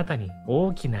あなたに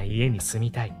大きな家に住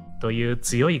みたいという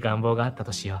強い願望があった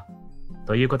としよう。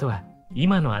ということは、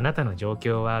今のあなたの状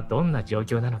況はどんな状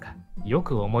況なのか、よ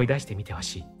く思い出してみてほ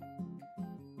しい。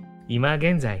今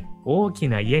現在、大き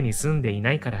な家に住んでい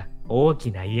ないから、大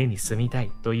きな家に住みた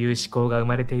いという思考が生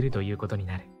まれているということに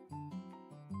なる。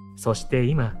そして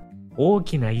今、大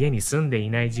きな家に住んでい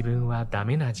ない自分はダ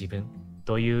メな自分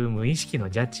という無意識の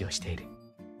ジャッジをしている。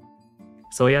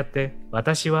そうやって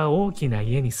私は大きな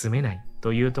家に住めない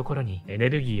というところにエネ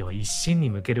ルギーを一心に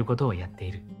向けることをやって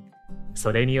いる。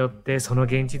それによってその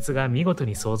現実が見事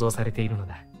に想像されているの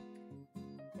だ。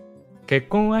結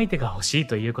婚相手が欲しい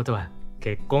ということは、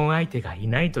結婚相手がい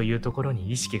ないというところ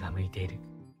に意識が向いている。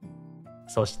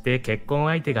そして結婚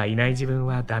相手がいない自分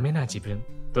はダメな自分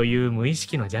という無意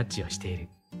識のジャッジをしている。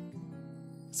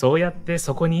そうやって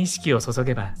そこに意識を注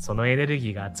げばそのエネルギ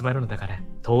ーが集まるのだから、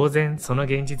当然その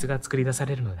現実が作り出さ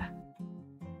れるのだ。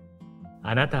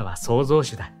あなたは創造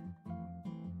主だ。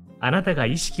あなたが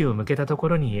意識を向けたとこ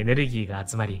ろにエネルギーが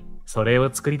集まり、それ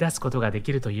を作り出すことがで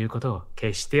きるということを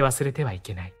決して忘れてはい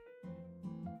けない。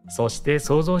そして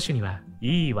創造主には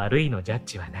いい悪いのジャッ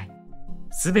ジはない。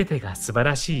すべてが素晴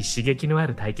らしい刺激のあ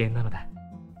る体験なのだ。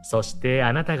そして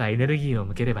あなたがエネルギーを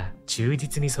向ければ忠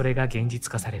実にそれが現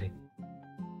実化される。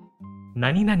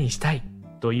何々したい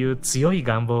という強い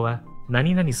願望は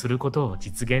何々することを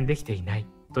実現できていない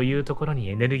というところに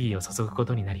エネルギーを注ぐこ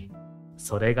とになり、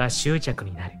それが執着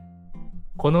になる。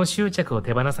この執着を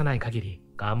手放さない限り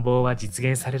願望は実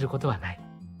現されることはない。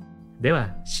で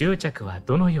は執着は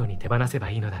どのように手放せば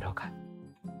いいのだろうか。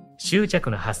執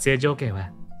着の発生条件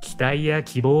は期待や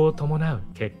希望を伴う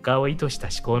結果を意図した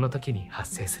思考の時に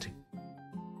発生する。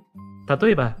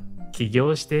例えば起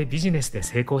業してビジネスで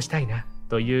成功したいな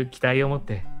という期待を持っ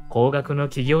て高額の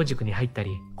企業塾に入った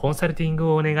り、コンサルティン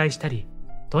グをお願いしたり、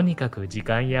とにかく時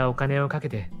間やお金をかけ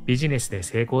てビジネスで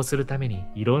成功するために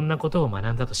いろんなことを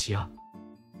学んだとしよう。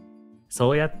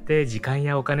そうやって時間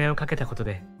やお金をかけたこと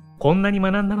で、こんなに学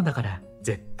んだのだから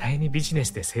絶対にビジネ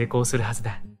スで成功するはず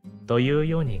だ。という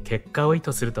ように結果を意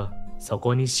図すると、そ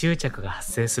こに執着が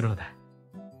発生するのだ。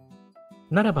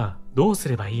ならばどうす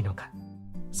ればいいのか。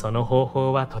その方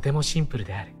法はとてもシンプル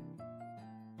である。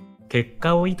結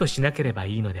果を意図しなければ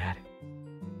いいのである。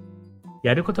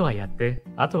やることはやって、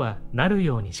あとはなる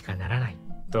ようにしかならない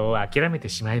と諦めて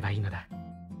しまえばいいのだ。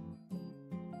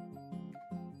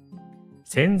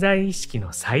潜在意識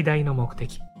の最大の目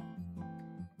的。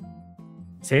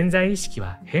潜在意識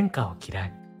は変化を嫌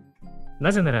い。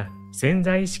なぜなら潜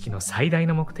在意識の最大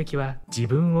の目的は自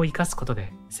分を生かすこと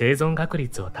で生存確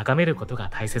率を高めることが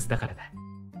大切だからだ。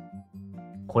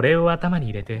これを頭に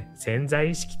入れて潜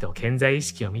在意識と顕在意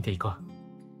識を見ていこう。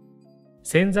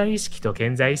潜在意識と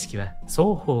顕在意識は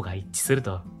双方が一致する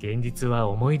と現実は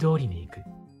思い通りにいく。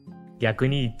逆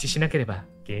に一致しなければ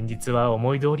現実は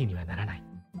思い通りにはならない。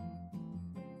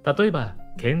例えば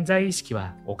顕在意識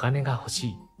はお金が欲し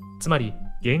い。つまり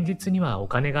現実にはお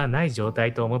金がない状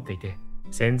態と思っていて、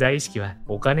潜在意識は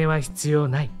お金は必要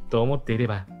ないと思っていれ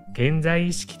ば、顕在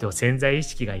意識と潜在意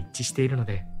識が一致しているの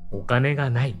で、お金が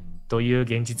ないという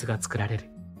現実が作られる。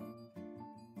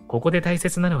ここで大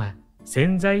切なのは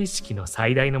潜在意識の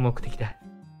最大の目的だ。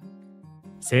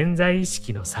潜在意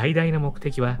識の最大の目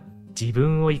的は自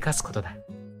分を生かすことだ。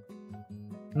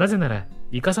なぜなら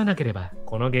生かさなければ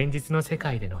この現実の世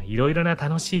界でのいろいろな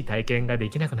楽しい体験がで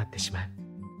きなくなってしまう。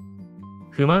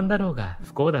不満だろうが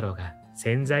不幸だろうが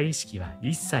潜在意識は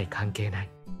一切関係ない。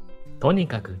とに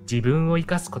かく自分を生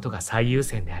かすことが最優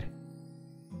先である。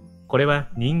これは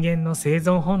人間の生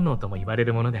存本能とも言われ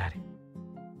るものである。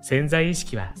潜在意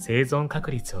識は生存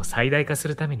確率を最大化す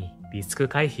るためにリスク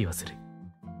回避をする。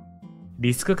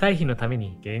リスク回避のため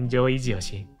に現状維持を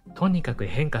し、とにかく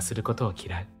変化することを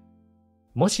嫌う。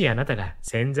もしあなたが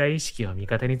潜在意識を味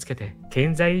方につけて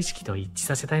顕在意識と一致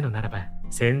させたいのならば、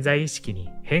潜在意識に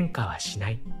変化はし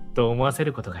ないと思わせ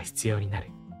ることが必要になる。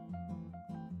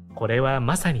これは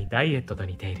まさにダイエットと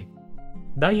似ている。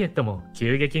ダイエットも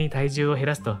急激に体重を減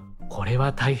らすと、これ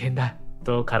は大変だ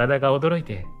と体が驚い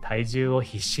て体重を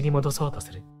必死に戻そうと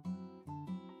する。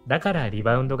だからリ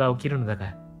バウンドが起きるのだ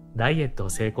が、ダイエットを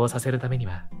成功させるために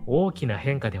は大きな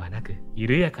変化ではなく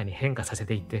緩やかに変化させ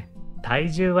ていって、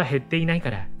体重は減っていないか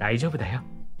ら大丈夫だよ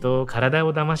と体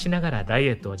を騙しながらダイ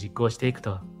エットを実行していく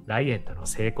と、ダイエットの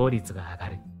成功率が上が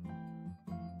る。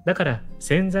だから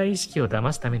潜在意識を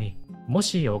騙すために、も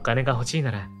しお金が欲しい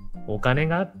なら、お金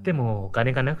があってもお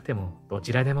金がなくてもど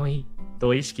ちらでもいい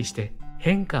と意識して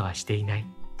変化はしていない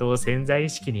と潜在意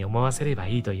識に思わせれば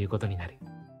いいということになる。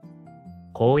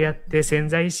こうやって潜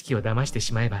在意識を騙して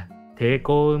しまえば抵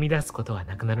抗を生み出すことは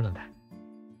なくなるのだ。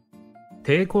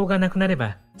抵抗がなくなれ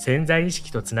ば潜在意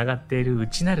識とつながっている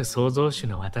内なる創造主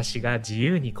の私が自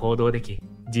由に行動でき、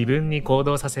自分に行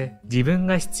動させ、自分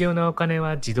が必要なお金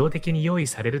は自動的に用意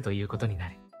されるということにな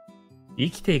る。生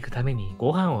きていくために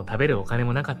ご飯を食べるお金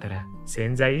もなかったら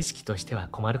潜在意識としては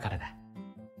困るからだ。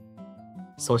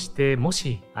そしても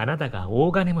しあなたが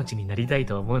大金持ちになりたい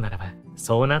と思うならば、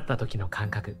そうなった時の感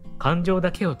覚、感情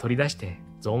だけを取り出して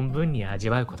存分に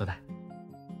味わうことだ。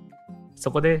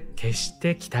そこで決し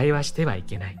て期待はしてはい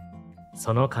けない。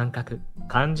その感覚、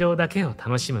感情だけを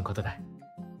楽しむことだ。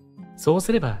そう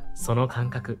すればその感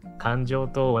覚、感情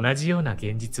と同じような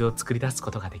現実を作り出すこ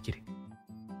とができる。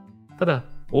ただ、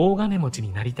大金持ち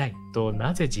になりたいと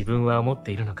なぜ自分は思っ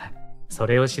ているのか、そ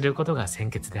れを知ることが先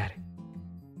決である。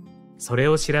それ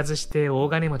を知らずして大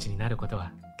金持ちになること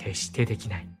は決してでき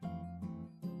ない。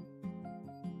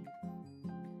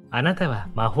あなたは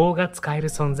魔法が使える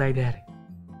存在である。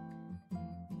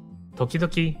時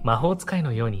々魔法使い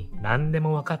のように何で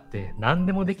も分かって何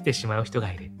でもできてしまう人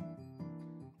がいる。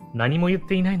何も言っ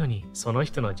ていないのにその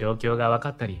人の状況が分か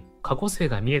ったり、過去性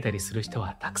が見えたりする人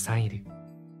はたくさんいる。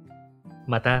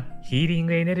また、ヒーリン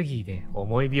グエネルギーで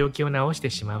重い病気を治して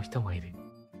しまう人もいる。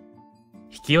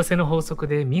引き寄せの法則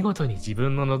で見事に自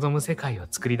分の望む世界を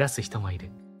作り出す人もいる。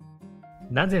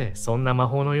なぜそんな魔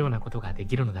法のようなことがで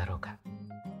きるのだろうか。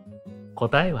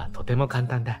答えはとても簡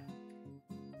単だ。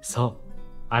そう、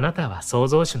あなたは創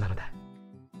造主なのだ。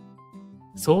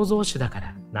創造主だか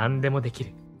ら何でもでき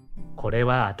る。これ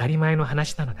は当たり前の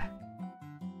話なのだ。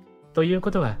という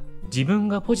ことは、自分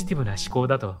がポジティブな思考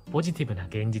だとポジティブな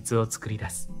現実を作り出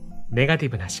す。ネガティ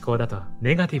ブな思考だと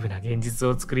ネガティブな現実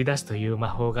を作り出すという魔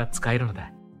法が使えるの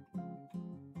だ。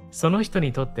その人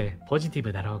にとってポジティ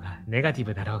ブだろうがネガティ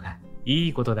ブだろうが、い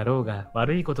いことだろうが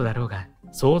悪いことだろうが、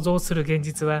想像する現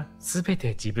実はすべて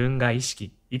自分が意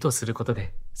識、意図すること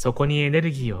で、そこにエネ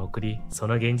ルギーを送り、そ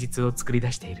の現実を作り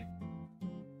出している。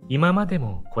今まで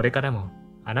もこれからも、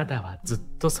あなたはずっ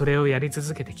とそれをやり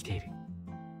続けてきている。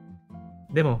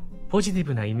でも、ポジティ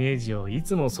ブなイメージをい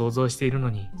つも想像しているの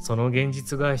に、その現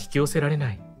実が引き寄せられ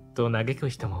ないと嘆く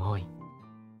人も多い。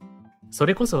そ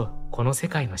れこそ、この世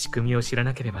界の仕組みを知ら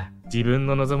なければ、自分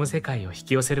の望む世界を引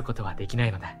き寄せることはできな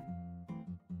いのだ。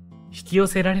引き寄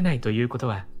せられないということ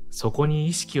は、そこに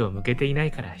意識を向けていな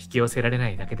いから引き寄せられな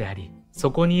いだけであり、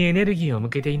そこにエネルギーを向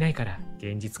けていないから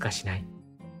現実化しない。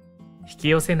引き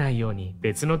寄せないように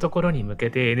別のところに向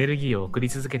けてエネルギーを送り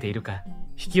続けているか、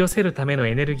引き寄せるための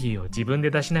エネルギーを自分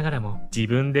で出しながらも自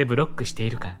分でブロックしてい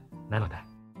るかなのだ。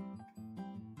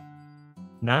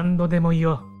何度でも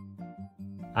言おう。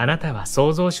あなたは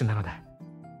創造主なのだ。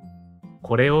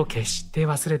これを決して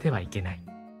忘れてはいけない。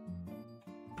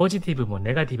ポジティブも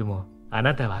ネガティブもあ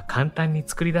なたは簡単に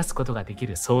作り出すことができ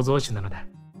る創造主なのだ。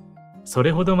そ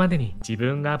れほどまでに自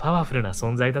分がパワフルな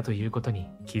存在だということ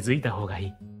に気づいた方がい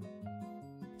い。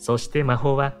そして魔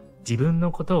法は自分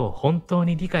のことを本当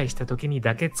に理解した時に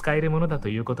だけ使えるものだと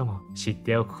いうことも知っ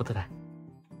ておくことだ。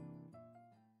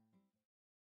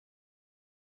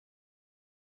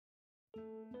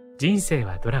人生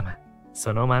はドラマ、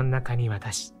その真ん中に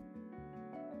私。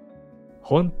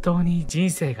本当に人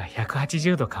生が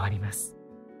180度変わります。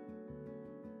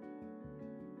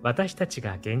私たち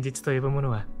が現実と呼ぶもの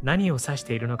は何を指し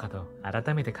ているのかと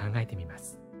改めて考えてみま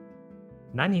す。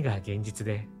何が現実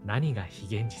で何が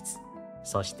非現実、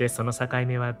そしてその境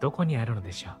目はどこにあるの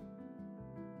でしょう。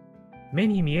目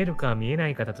に見えるか見えな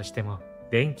いかだとしても、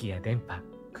電気や電波、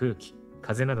空気、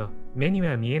風など目に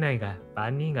は見えないが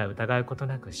万人が疑うこと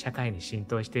なく社会に浸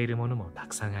透しているものもた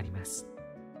くさんあります。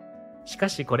しか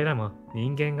しこれらも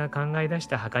人間が考え出し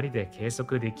た計りで計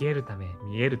測でき得るため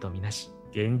見えるとみなし、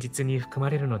現実に含ま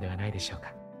れるのではないでしょう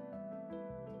か。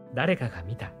誰かが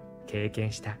見た、経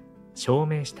験した、証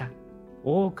明した、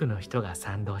多くの人が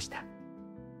賛同した。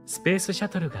スペースシャ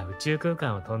トルが宇宙空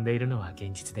間を飛んでいるのは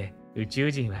現実で、宇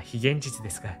宙人は非現実で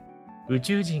すが、宇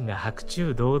宙人が白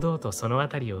昼堂々とその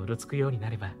辺りをうろつくようにな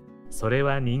れば、それ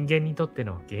は人間にとって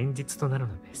の現実となる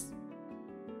のです。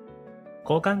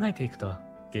こう考えていくと、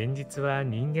現実は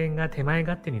人間が手前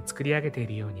勝手に作り上げてい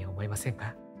るように思えません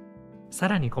か？さ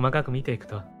らに細かく見ていく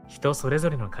と、人それぞ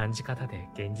れの感じ方で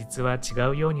現実は違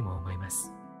うようにも思えま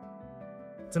す。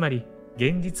つまり、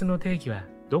現実の定義は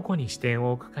どこに視点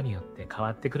を置くかによって変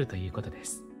わってくるということで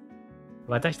す。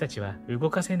私たちは動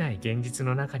かせない現実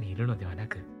の中にいるのではな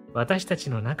く、私たち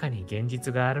の中に現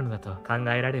実があるのだと考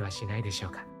えられはしないでしょ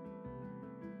うか。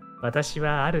私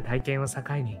はある体験を境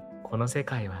に、この世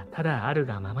界はただある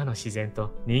がままの自然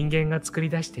と人間が作り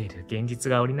出している現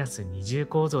実が織りなす二重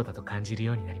構造だと感じる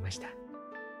ようになりました。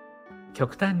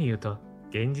極端に言うと、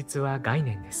現実は概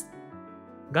念です。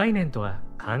概念とは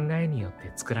考えによっ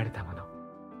て作られたもの。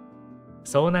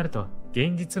そうなると、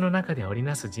現実の中で織り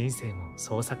なす人生も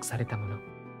創作されたもの。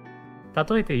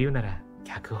例えて言うなら、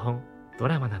脚本、ド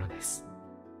ラマなのです。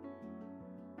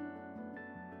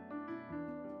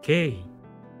経緯。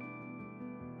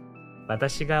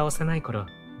私が幼い頃、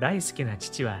大好きな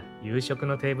父は夕食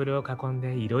のテーブルを囲ん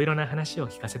でいろいろな話を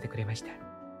聞かせてくれました。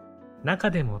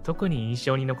中でも特に印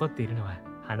象に残っているのは、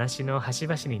話の端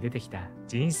々に出てきた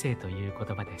人生という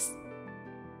言葉です。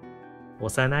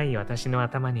幼い私の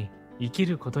頭に生き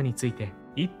ることについて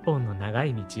一本の長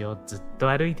い道をずっと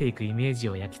歩いていくイメージ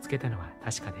を焼き付けたのは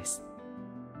確かです。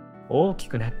大き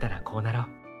くなったらこうなろう。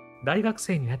大学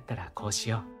生になったらこうし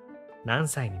よう。何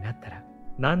歳になったら、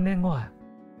何年後は。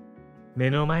目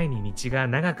の前に道が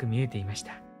長く見えていまし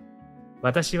た。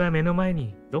私は目の前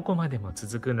にどこまでも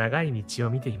続く長い道を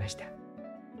見ていました。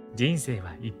人生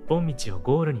は一本道を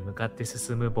ゴールに向かって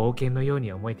進む冒険のよう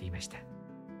に思えていました。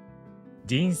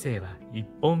人生は一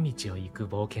本道を行く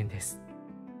冒険です。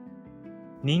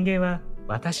人間は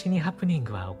私にハプニン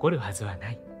グは起こるはずは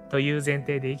ないという前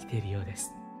提で生きているようで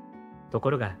す。とこ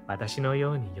ろが私の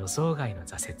ように予想外の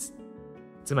挫折、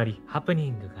つまりハプニ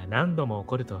ングが何度も起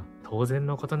こると当然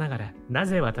のことながら、な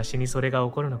ぜ私にそれが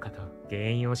起こるのかと原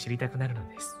因を知りたくなるの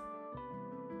です。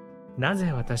な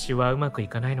ぜ私はうまくい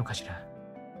かないのかしら。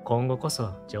今後こ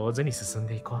そ上手に進ん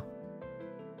でいこう。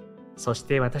そし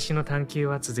て私の探求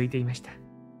は続いていました。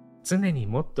常に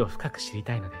もっと深く知り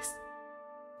たいのです。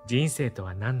人生と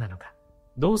は何なのか、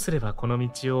どうすればこの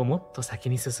道をもっと先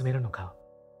に進めるのかを。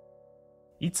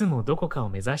いつもどこかを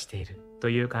目指していると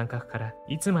いう感覚から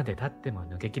いつまで経っても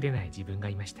抜けきれない自分が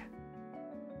いました。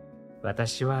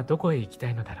私はどこへ行きた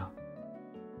いのだろう。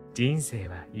人生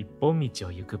は一本道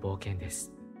を行く冒険で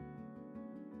す。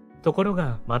ところ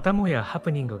がまたもやハ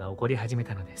プニングが起こり始め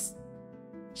たのです。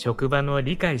職場の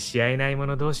理解し合えない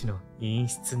者同士の陰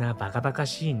湿なバカバカ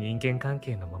しい人間関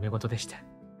係の揉め事でした。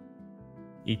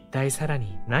一体さら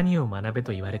に何を学べ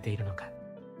と言われているのか。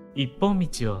一本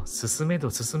道を進めど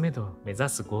進めど目指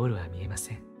すゴールは見えま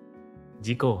せん。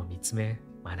自己を見つめ、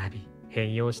学び、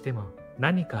変容しても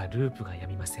何かループがや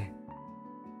みません。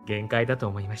限界だと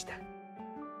思いました。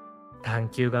探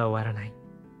求が終わらない。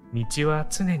道は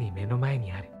常に目の前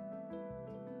にある。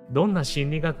どんな心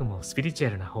理学もスピリチュ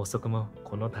アルな法則も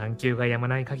この探求がやま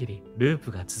ない限りループ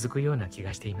が続くような気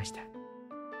がしていました。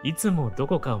いつもど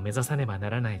こかを目指さねばな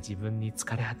らない自分に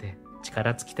疲れ果て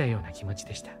力尽きたような気持ち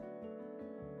でした。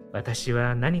私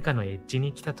は何かのエッジ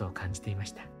に来たと感じていま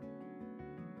した。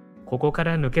ここか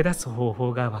ら抜け出す方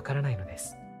法がわからないので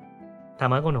す。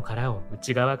卵の殻を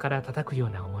内側から叩くよう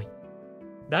な思い。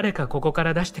誰かここか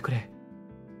ら出してくれ。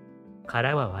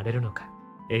殻は割れるのか、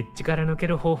エッジから抜け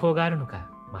る方法があるの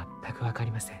か、全くわか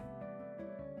りません。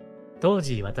当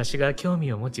時私が興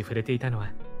味を持ち触れていたの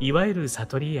は、いわゆる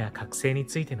悟りや覚醒に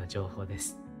ついての情報で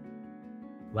す。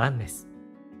ワンネス。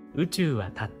宇宙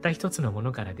はたった一つのも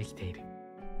のからできている。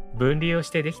分離をし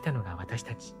てできたのが私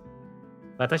たち。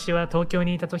私は東京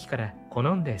にいた時から好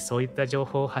んでそういった情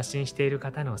報を発信している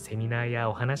方のセミナーや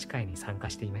お話会に参加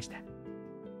していました。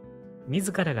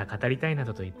自らが語りたいな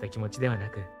どといった気持ちではな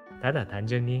く、ただ単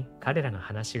純に彼らの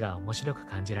話が面白く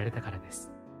感じられたからで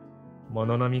す。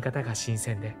物の見方が新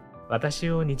鮮で、私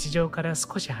を日常から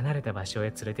少し離れた場所へ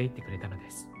連れて行ってくれたので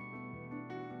す。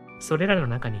それらの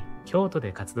中に京都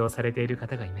で活動されている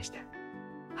方がいました。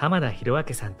浜田博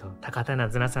明さんと高田な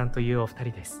ずなさんというお二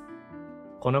人です。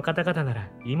この方々なら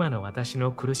今の私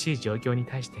の苦しい状況に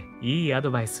対していいア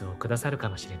ドバイスをくださるか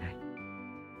もしれない。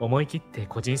思い切って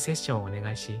個人セッションをお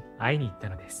願いし会いに行った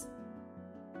のです。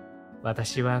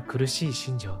私は苦しい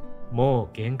心情、もう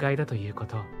限界だというこ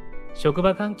とを、職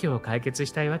場環境を解決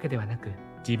したいわけではなく、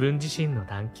自分自身の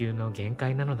探求の限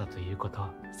界なのだということを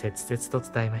切々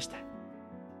と伝えました。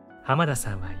浜田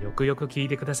さんはよくよく聞い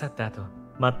てくださった後、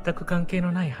全く関係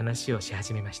のない話をし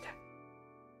始めました。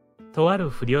とある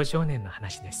不良少年の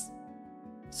話です。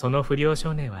その不良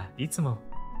少年はいつも、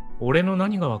俺の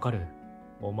何がわかる？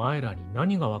お前らに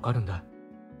何がわかるんだ？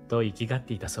と生きがっ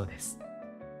ていたそうです。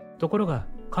ところが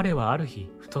彼はある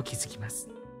日ふと気づきます。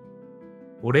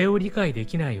俺を理解で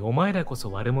きないお前らこ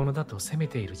そ悪者だと責め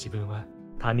ている自分は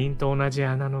他人と同じ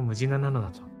穴の無地なの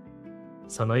だと。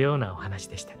そのようなお話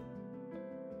でした。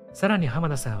さらに浜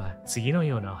田さんは次の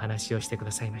ようなお話をしてく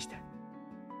ださいました。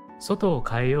外を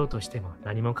変えようとしても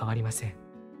何も変わりません。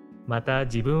また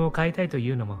自分を変えたいと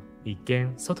いうのも一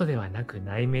見外ではなく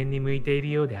内面に向いている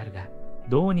ようであるが、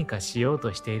どうにかしよう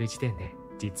としている時点で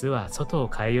実は外を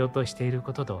変えようとしている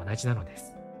ことと同じなので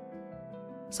す。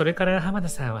それから浜田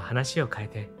さんは話を変え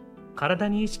て、体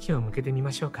に意識を向けてみ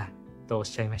ましょうかとおっ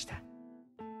しゃいました。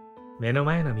目の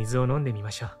前の水を飲んでみ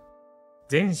ましょう。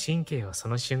全神経をそ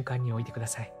の瞬間に置いてくだ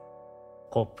さい。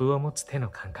コップを持つ手の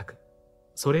感覚、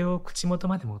それを口元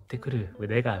まで持ってくる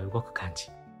腕が動く感じ、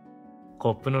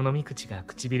コップの飲み口が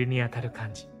唇に当たる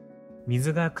感じ、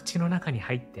水が口の中に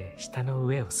入って舌の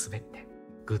上を滑って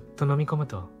ぐっと飲み込む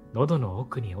と喉の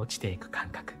奥に落ちていく感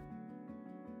覚。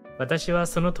私は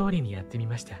その通りにやってみ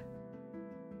ました。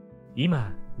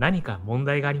今何か問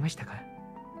題がありましたか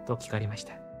と聞かれまし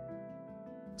た。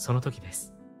その時で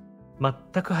す。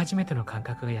全く初めての感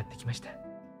覚がやってきました。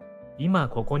今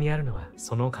ここにあるのは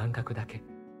その感覚だけ。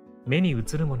目に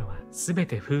映るものはすべ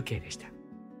て風景でした。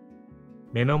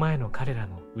目の前の彼ら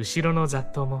も後ろの雑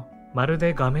踏もまる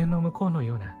で画面の向こうの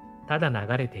ようなただ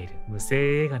流れている無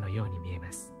声映画のように見え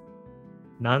ます。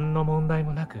何の問題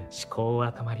もなく思考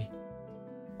は止まり、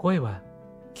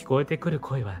聞こえてくる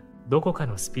声はどこか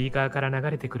のスピーカーから流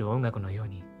れてくる音楽のよう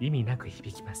に意味なく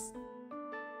響きます。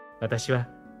私は、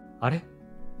あれ？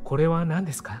これは何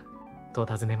ですか？と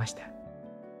尋ねました。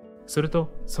する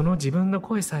と、その自分の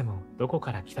声さえもどこ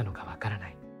から来たのかわからな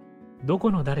い。ど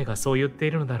この誰がそう言って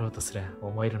いるのだろうとすら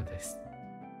思えるのです。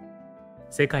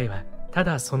世界はた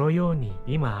だそのように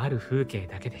今ある風景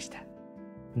だけでした。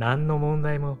何の問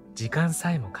題も時間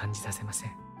さえも感じさせませ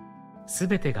ん。す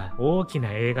べてが大き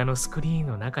な映画のスクリーン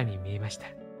の中に見えました。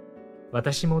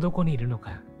私もどこにいるの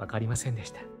かわかりませんで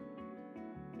した。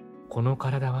この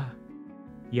体は、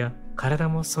いや、体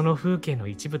もその風景の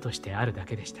一部としてあるだ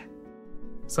けでした。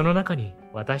その中に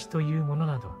私というもの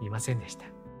などいませんでした。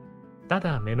た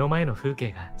だ目の前の風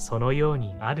景がそのよう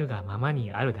にあるがまま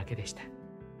にあるだけでした。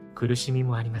苦しみ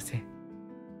もありません。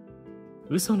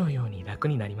嘘のように楽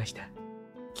になりました。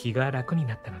気が楽に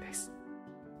なったのです。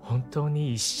本当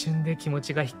に一瞬で気持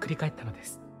ちがひっくり返ったので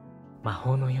す。魔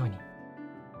法のように。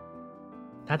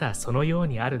ただそのよう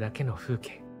にあるだけの風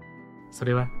景。そ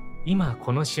れは今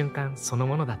この瞬間その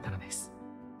ものだったのです。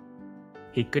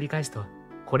ひっくり返すと、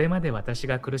これまで私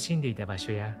が苦しんでいた場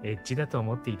所やエッジだと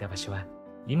思っていた場所は、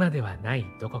今ではない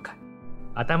どこか、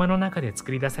頭の中で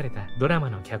作り出されたドラマ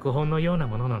の脚本のような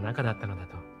ものの中だったのだ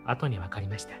と後に分かり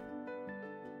ました。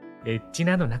エッジ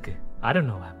などなく、ある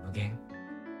のは無限。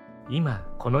今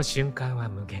この瞬間は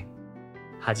無限。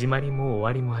始まりも終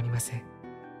わりもありません。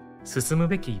進む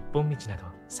べき一本道など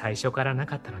最初からな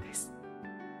かったのです。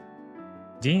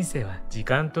人生は時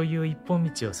間という一本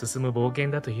道を進む冒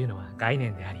険だというのは概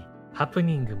念であり、ハプ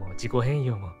ニングも自己変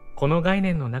容もこの概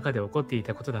念の中で起こってい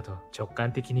たことだと直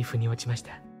感的に腑に落ちまし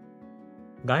た。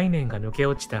概念が抜け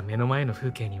落ちた目の前の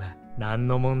風景には何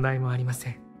の問題もありませ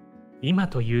ん。今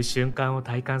という瞬間を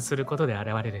体感することで現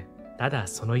れる、ただ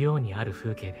そのようにある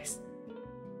風景です。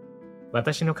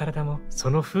私の体もそ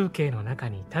の風景の中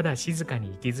にただ静か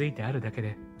に息づいてあるだけ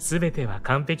で、全ては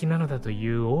完璧なのだとい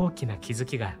う大きな気づ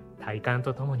きが体感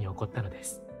とともに起こったので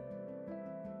す。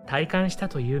体感した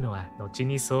というのは後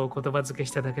にそう言葉付け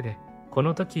しただけで、こ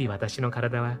の時私の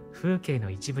体は風景の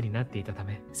一部になっていたた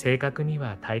め、正確に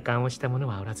は体感をした者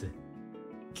はおらず、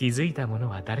気づいた者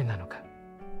は誰なのか、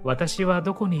私は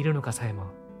どこにいるのかさえも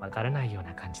わからないよう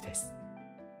な感じです。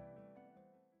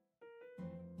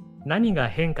何が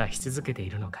変化し続けてい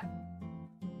るのか。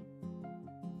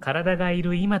体がい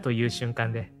る今という瞬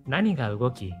間で何が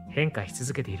動き変化し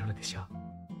続けているのでしょう。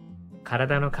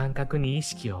体の感覚に意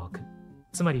識を置く。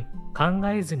つまり考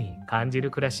えずに感じ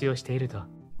る暮らしをしていると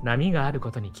波がある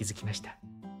ことに気づきました。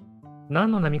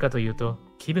何の波かというと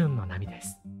気分の波で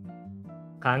す。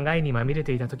考えにまみれ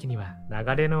ていた時には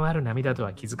流れのある波だと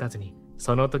は気づかずに、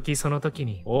その時その時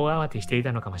に大慌てしてい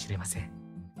たのかもしれません。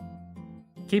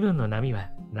気分の波は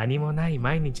何もない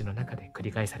毎日の中で繰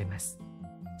り返されます。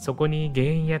そこに原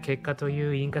因や結果とい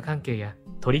う因果関係や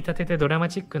取り立ててドラマ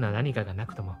チックな何かがな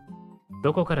くとも、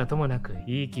どこからともなく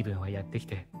いい気分はやってき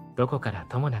て、どこから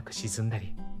ともなく沈んだ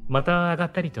り、また上が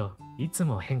ったりといつ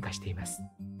も変化しています。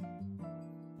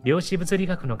量子物理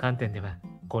学の観点では、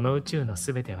この宇宙の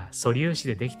すべては素粒子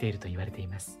でできていると言われてい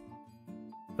ます。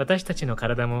私たちの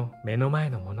体も目の前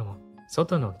のものも、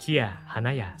外の木や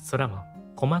花や空も、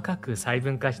細かく細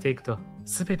分化していくと、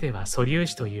すべては素粒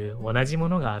子という同じも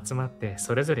のが集まって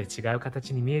それぞれ違う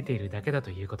形に見えているだけだと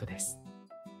いうことです。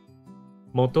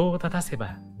元を正せ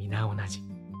ば皆同じ。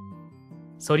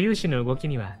素粒子の動き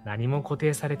には何も固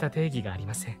定された定義があり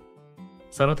ません。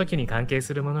その時に関係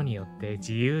するものによって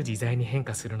自由自在に変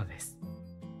化するのです。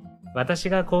私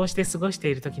がこうして過ごして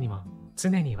いる時にも、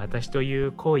常に私とい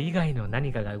う子以外の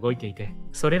何かが動いていて、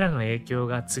それらの影響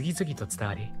が次々と伝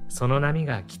わり、その波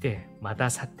が来てまた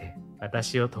去って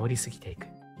私を通り過ぎていく。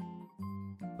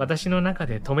私の中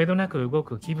で止めどなく動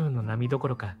く気分の波どこ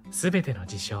ろか、すべての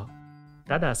事象、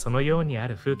ただそのようにあ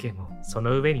る風景も、そ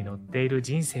の上に乗っている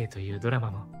人生というドラ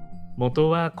マも、元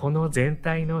はこの全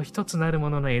体の一つなるも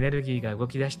ののエネルギーが動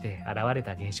き出して現れ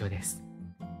た現象です。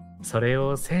それ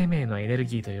を生命のエネル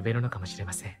ギーと呼べるのかもしれ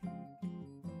ません。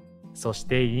そし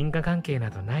て因果関係な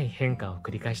どない変化を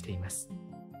繰り返しています。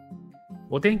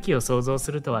お天気を想像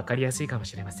すると分かりやすいかも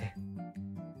しれません。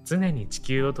常に地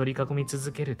球を取り囲み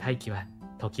続ける大気は、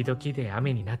時々で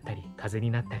雨になったり風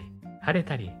になったり、晴れ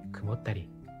たり曇ったり、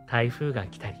台風が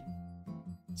来たり、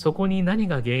そこに何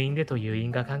が原因でという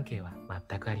因果関係は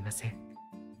全くありません。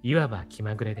いわば気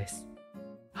まぐれです。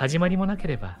始まりもなけ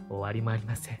れば終わりもあり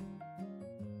ません。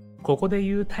ここで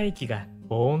いう大気が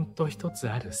ボーンと一つ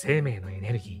ある生命のエ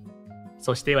ネルギー、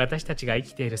そして私たちが生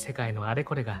きている世界のあれ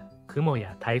これが雲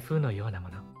や台風のようなも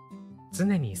の、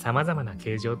常に様々な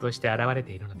形状として現れ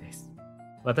ているのです。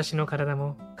私の体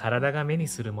も体が目に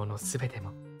するものすべて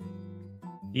も、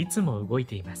いつも動い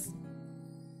ています。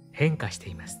変化して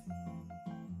います。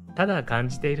ただ感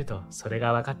じているとそれ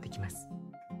が分かってきます。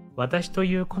私と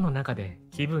いう個の中で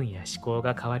気分や思考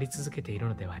が変わり続けている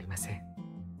のではありません。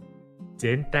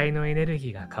全体のエネルギ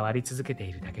ーが変わり続けて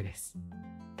いるだけです。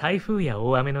台風や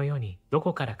大雨のようにど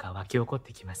こからか湧き起こっ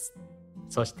てきます。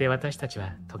そして私たち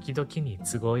は時々に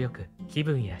都合よく気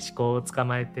分や思考を捕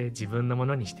まえて自分のも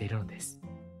のにしているのです。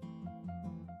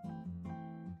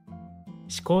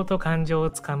思考と感情を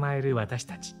捕まえる私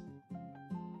たち。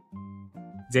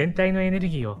全体のエネル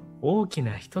ギーを大き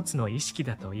な一つの意識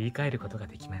だと言い換えることが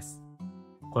できます。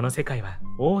この世界は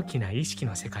大きな意識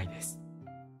の世界です。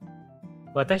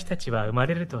私たちは生ま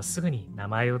れるとすぐに名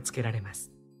前をつけられま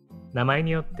す。名前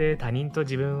によって他人と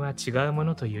自分は違うも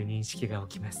のという認識が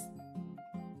起きます。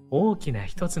大きな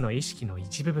一つの意識の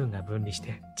一部分が分離し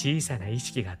て小さな意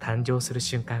識が誕生する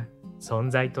瞬間、存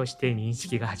在として認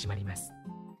識が始まります。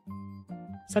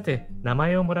さて、名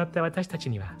前をもらった私たち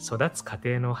には育つ過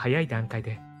程の早い段階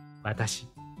で、私、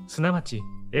すなわち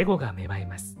エゴが芽生え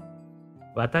ます。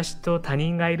私と他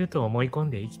人がいると思い込ん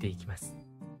で生きていきます。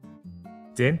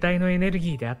全体のエネル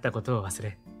ギーであったことを忘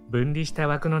れ、分離した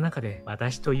枠の中で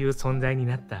私という存在に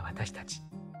なった私たち。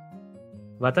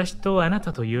私とあな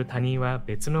たという他人は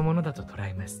別のものだと捉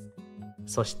えます。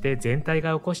そして全体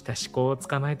が起こした思考を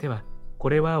捕まえては、こ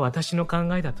れは私の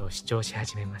考えだと主張し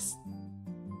始めます。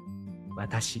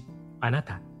私、あな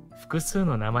た、複数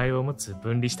の名前を持つ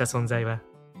分離した存在は、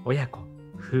親子、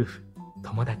夫婦、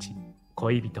友達、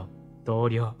恋人、同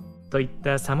僚といっ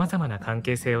た様々な関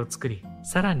係性を作り、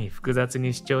さらに複雑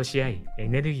に主張し合い、エ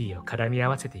ネルギーを絡み合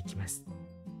わせていきます。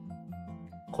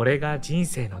これが人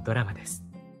生のドラマです。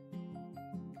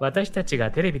私たち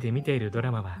がテレビで見ているド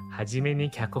ラマは、はじめ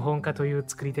に脚本家という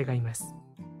作り手がいます。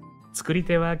作り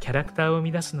手はキャラクターを生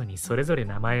み出すのにそれぞれ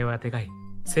名前をあてがい、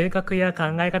性格や考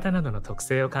え方などの特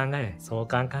性を考え、相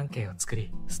関関係を作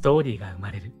り、ストーリーが生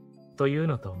まれるという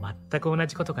のと全く同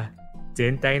じことが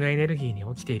全体のエネルギーに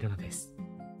起きているのです。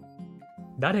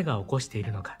誰が起こしてい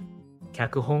るのか、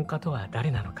脚本家とは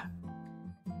誰なのか。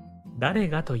誰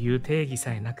がという定義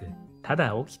さえなく、た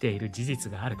だ起きている事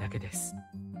実があるだけです。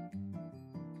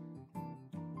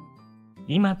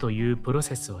今というプロ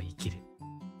セスを生きる。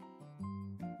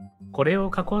これ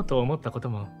を書こうと思ったこと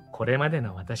も、これまで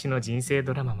の私の人生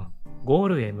ドラマも、ゴー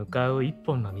ルへ向かう一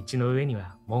本の道の上に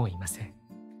はもういません。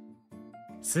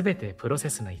すべてプロセ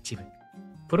スの一部。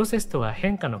プロセスとは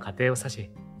変化の過程を指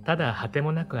し、ただ果て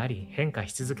もなくあり変化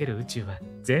し続ける宇宙は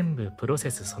全部プロセ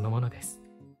スそのものです。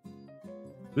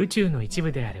宇宙の一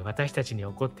部である私たちに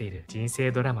起こっている人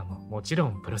生ドラマももちろ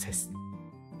んプロセス。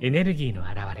エネルギーの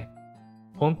現れ。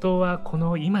本当はこ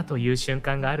の今という瞬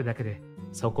間があるだけで、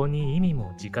そこに意味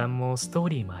も時間もストー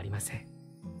リーもありません。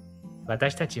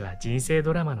私たちは人生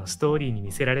ドラマのストーリーに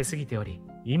見せられすぎており、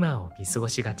今を見過ご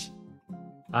しがち。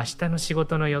明日の仕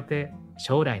事の予定、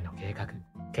将来の計画、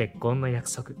結婚の約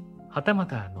束、はたま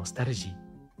たノスタルジー、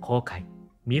後悔、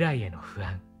未来への不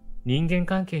安、人間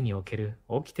関係における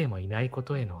起きてもいないこ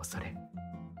とへの恐れ。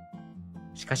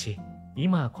しかし、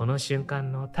今この瞬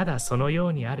間のただそのよ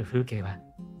うにある風景は、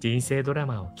人生ドラ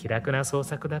マを気楽な創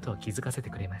作だと気づかせて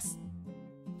くれます。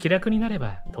気楽になれ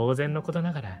ば当然のこと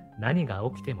ながら何が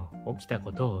起きても起きた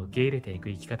ことを受け入れてい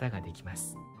く生き方ができま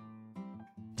す。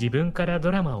自分からド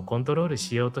ラマをコントロール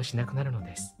しようとしなくなるの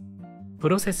です。プ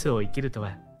ロセスを生きると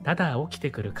は、ただ起き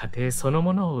てくる過程その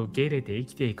ものを受け入れて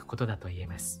生きていくことだと言え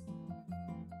ます。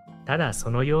ただそ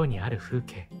のようにある風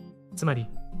景、つまり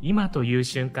今という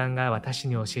瞬間が私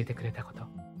に教えてくれたこと。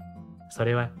そ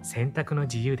れは選択の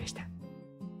自由でした。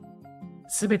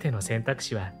すべての選択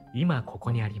肢は今こ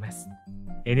こにあります。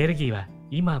エネルギーは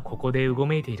今ここでうご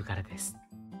めいているからです。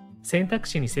選択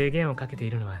肢に制限をかけてい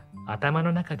るのは頭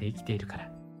の中で生きているか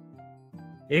ら。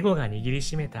エゴが握り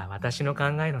しめた私の考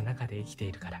えの中で生きて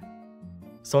いるから。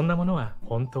そんなものは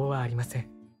本当はありません。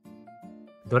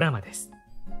ドラマです。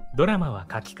ドラマは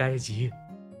書き換え自由。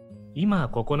今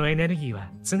ここのエネルギー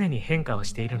は常に変化を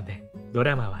しているので、ド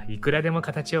ラマはいくらでも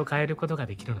形を変えることが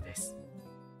できるのです。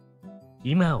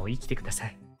今を生きてくださ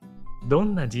い。ど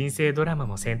んな人生ドラマ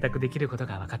も選択できること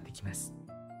が分かってきます。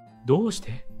どうし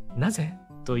て？なぜ？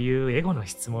というエゴの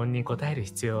質問に答える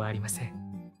必要はありません。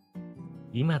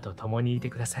今と共にいて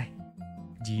ください。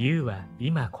自由は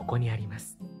今ここにありま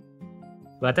す。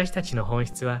私たちの本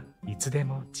質はいつで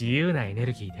も自由なエネ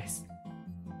ルギーです。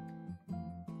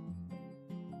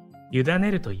委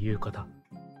ねるということ。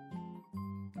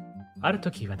ある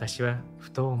時私は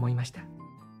ふと思いました。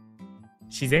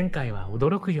自然界は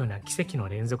驚くような奇跡の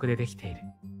連続でできている。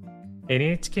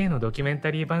NHK のドキュメンタ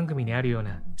リー番組にあるよう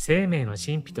な生命の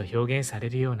神秘と表現され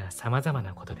るような様々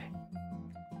なことで、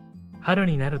春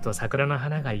になると桜の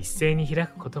花が一斉に開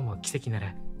くことも奇跡な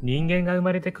ら、人間が生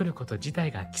まれてくること自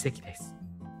体が奇跡です。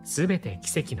すべて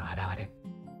奇跡の現れ。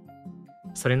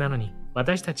それなのに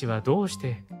私たちはどうし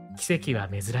て奇跡は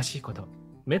珍しいこと、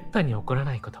めったに起こら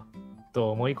ないこと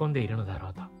と思い込んでいるのだ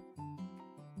ろうと。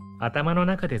頭の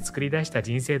中で作り出した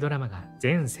人生ドラマが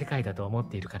全世界だと思っ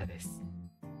ているからです。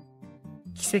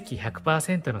奇跡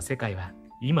 100% の世界は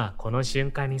今この瞬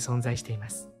間に存在していま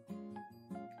す。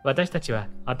私たちは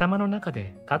頭の中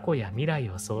で過去や未来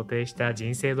を想定した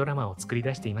人生ドラマを作り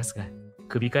出していますが、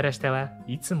首から下は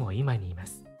いつも今にいま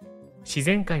す。自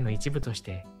然界の一部とし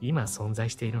て今存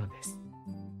在しているのです。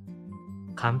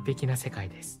完璧な世界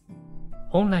です。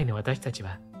本来の私たち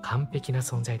は完璧な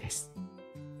存在です。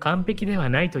完璧では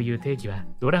ないという定義は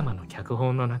ドラマの脚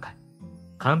本の中、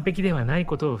完璧ではない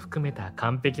ことを含めた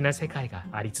完璧な世界が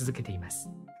あり続けています。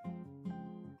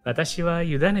私は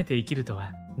委ねて生きると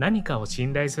は何かを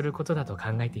信頼することだと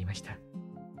考えていました。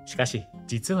しかし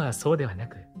実はそうではな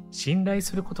く、信頼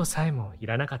することさえもい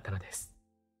らなかったのです。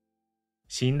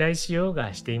信頼しよう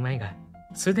がしていまいが、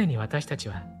すでに私たち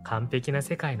は完璧な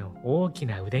世界の大き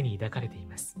な腕に抱かれてい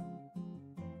ます。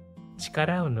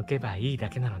力を抜けばいいだ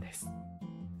けなのです。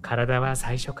体は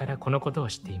最初からこのことを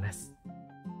知っています。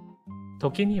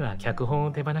時には脚本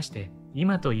を手放して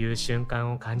今という瞬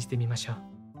間を感じてみましょう。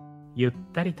ゆっ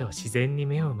たりと自然に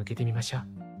目を向けてみましょう。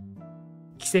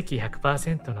奇跡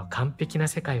 100% の完璧な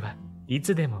世界はい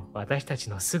つでも私たち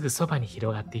のすぐそばに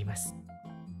広がっています。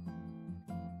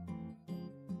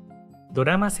ド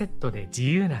ラマセットで自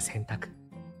由な選択。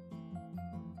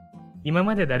今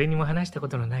まで誰にも話したこ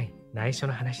とのない内緒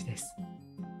の話です。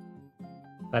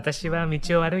私は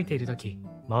道を歩いているとき、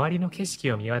周りの景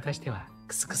色を見渡しては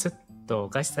クスクスっとお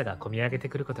かしさがこみ上げて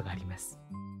くることがあります。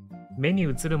目に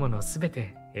映るものすべ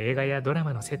て映画やドラ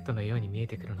マのセットのように見え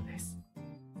てくるのです。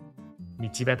道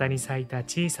端に咲いた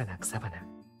小さな草花、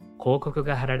広告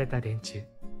が貼られた電柱、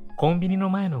コンビニの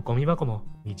前のゴミ箱も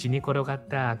道に転がっ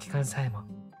た空き缶さえも、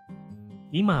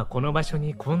今この場所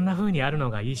にこんな風にある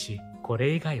のがいいし、こ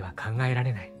れ以外は考えら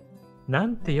れない。な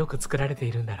んてよく作られて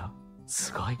いるんだろう。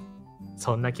すごい。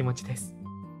そんな気持ちです。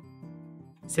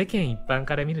世間一般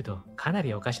から見るとかな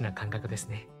りおかしな感覚です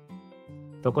ね。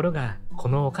ところが、こ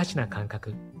のおかしな感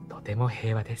覚、とても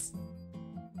平和です。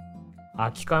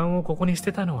空き缶をここに捨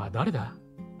てたのは誰だ？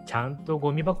ちゃんと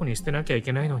ゴミ箱に捨てなきゃい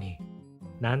けないのに。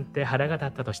なんて腹が立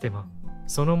ったとしても、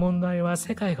その問題は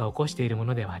世界が起こしているも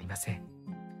のではありません。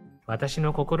私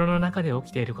の心の中で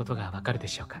起きていることがわかるで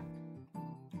しょうか。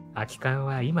空き缶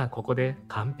は今ここで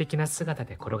完璧な姿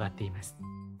で転がっています。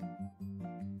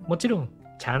もちろん、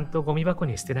ちゃんとゴミ箱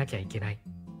に捨てなきゃいけない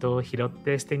と拾っ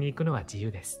て捨てに行くのは自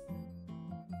由です。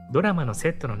ドラマのセ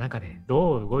ットの中で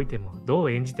どう動いてもど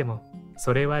う演じても、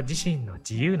それは自身の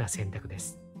自由な選択で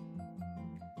す。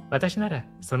私なら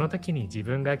その時に自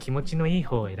分が気持ちのいい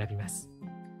方を選びます。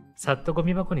さっとゴ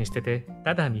ミ箱に捨てて、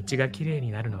ただ道がきれい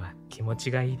になるのは気持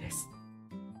ちがいいです。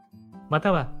ま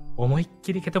たは思いっ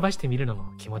きり蹴飛ばしてみるの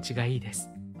も気持ちがいいです。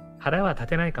腹は立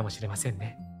てないかもしれません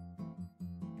ね。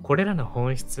これらの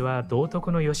本質は道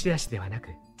徳の良し悪しではなく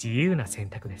自由な選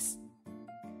択です。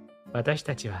私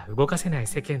たちは動かせない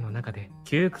世間の中で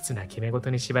窮屈な決め事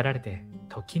に縛られて、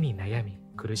時に悩み、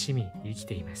苦しみ、生き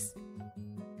ています。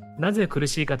なぜ苦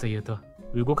しいかというと、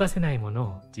動かせないもの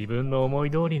を自分の思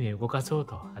い通りに動かそう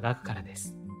とあがくからで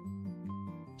す。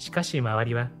しかし周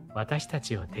りは私た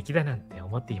ちを敵だなんて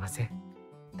思っていません。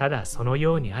ただその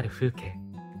ようにある風景、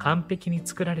完璧に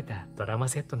作られたドラマ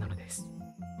セットなのです。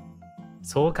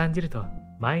そう感じると、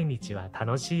毎日は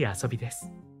楽しい遊びで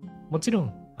す。もちろ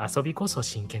ん遊びこそ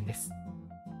真剣です。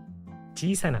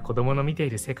小さな子供の見てい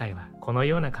る世界はこの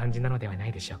ような感じなのではな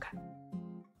いでしょうか。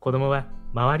子供は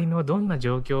周りのどんな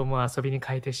状況も遊びに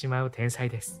変えてしまう天才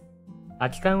です。空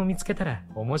き缶を見つけたら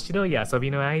面白い遊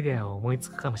びのアイデアを思いつ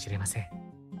くかもしれません。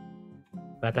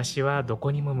私はど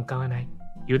こにも向かわない、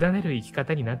委ねる生き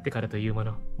方になってからというも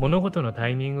の、物事のタ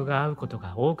イミングが合うこと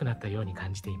が多くなったように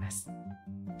感じています。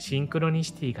シンクロニ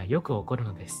シティがよく起こる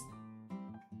のです。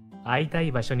会いた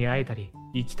い場所に会えたり、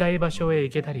行きたい場所へ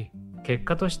行けたり、結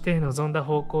果として望んだ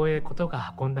方向へこと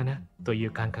が運んだなとい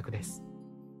う感覚です。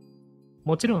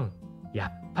もちろん、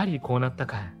やっぱりこうなった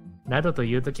か、などと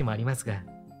いう時もありますが、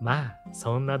まあ、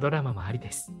そんなドラマもあり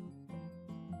です。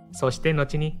そして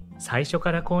後に、最初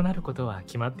からこうなることは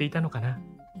決まっていたのかな、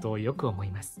とよく思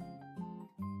います。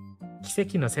奇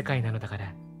跡の世界なのだか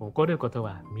ら、起こること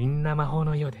はみんな魔法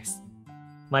のようです。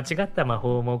間違った魔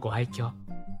法もご愛嬌。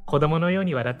子供のよう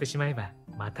に笑ってしまえば、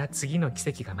また次の奇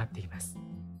跡が待っています。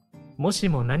もし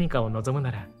も何かを望む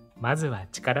なら、まずは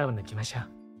力を抜きましょう。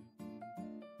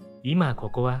今こ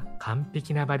こは完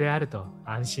璧な場であると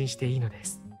安心していいので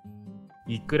す。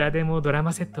いくらでもドラ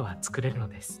マセットは作れるの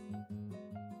です。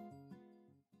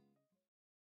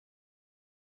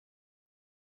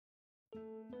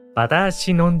バタ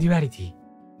足ノンデュアリティ。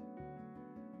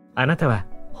あなたは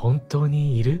本当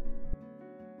にいる？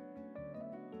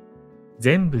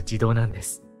全部自動なんで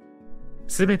す。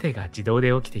すべてが自動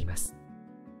で起きています。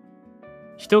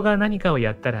人が何かを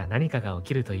やったら何かが起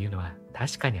きるというのは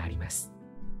確かにあります。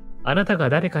あなたが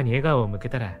誰かに笑顔を向け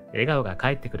たら笑顔が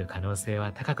返ってくる可能性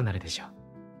は高くなるでしょ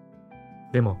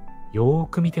う。でも、よー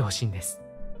く見てほしいんです。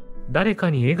誰か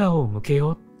に笑顔を向け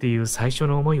ようっていう最初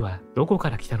の思いはどこ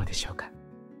から来たのでしょうか。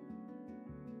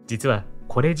実は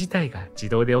これ自体が自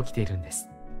動で起きているんです。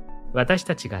私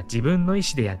たちが自分の意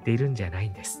思でやっているんじゃない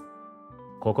んです。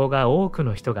ここが多く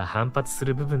の人が反発す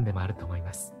る部分でもあると思い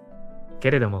ます。け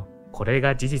れども、これ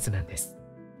が事実なんです。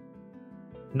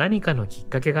何かのきっ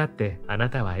かけがあってあな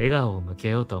たは笑顔を向け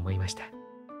ようと思いました。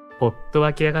ぽっと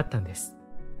湧き上がったんです。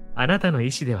あなたの意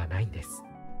思ではないんです。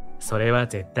それは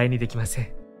絶対にできませ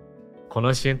ん。こ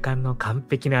の瞬間の完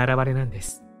璧な現れなんで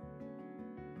す。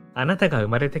あなたが生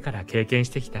まれてから経験し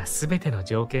てきたすべての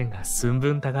条件が寸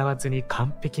分たがわずに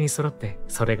完璧に揃って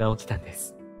それが起きたんで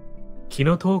す。気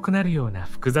の遠くなるような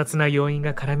複雑な要因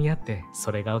が絡み合って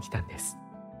それが起きたんです。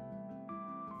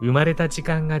生まれた時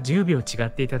間が10秒違っ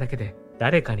ていただけで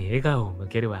誰かに笑顔を向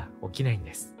けるは起きないん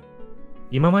です。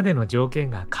今までの条件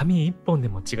が紙一本で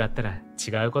も違ったら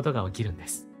違うことが起きるんで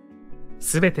す。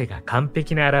すべてが完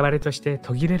璧な現れとして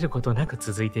途切れることなく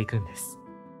続いていくんです。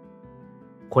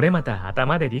これまた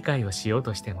頭で理解をしよう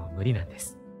としても無理なんで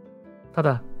す。た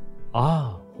だ、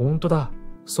ああ、本当だ、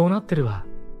そうなってるわ、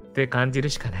って感じる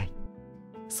しかない。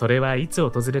それはいつ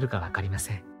訪れるかわかりま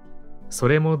せん。そ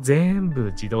れも全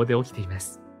部自動で起きていま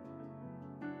す。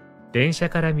電車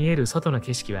から見える外の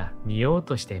景色は見よう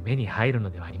として目に入るの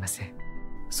ではありません。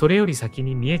それより先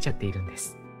に見えちゃっているんで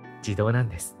す。自動なん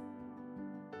です。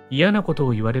嫌なこと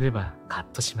を言われればカッ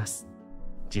とします。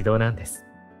自動なんです。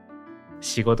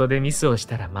仕事でミスをし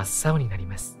たら真っ青になり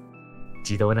ます。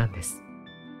自動なんです。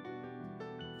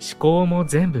思考も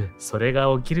全部それ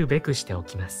が起きるべくして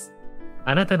起きます。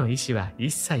あなたの意思は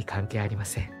一切関係ありま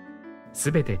せん。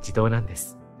すべて自動なんで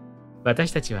す。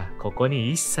私たちはここ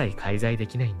に一切介在で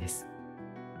きないんです。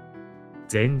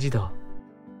全自動。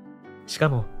しか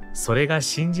もそれが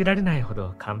信じられないほ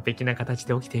ど完璧な形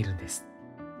で起きているんです。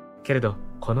けれど、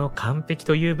この完璧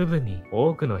という部分に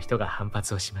多くの人が反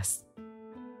発をします。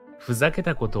ふざけ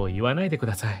たことを言わないでく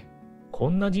ださい。こ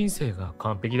んな人生が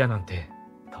完璧だなんて、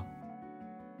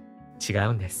と。違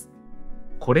うんです。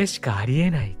これしかありえ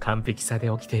ない完璧さで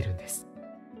起きているんです。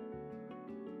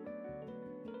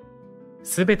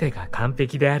すべてが完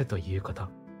璧であるということ。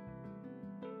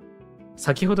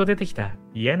先ほど出てきた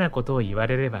嫌なことを言わ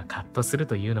れればカッとする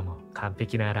というのも完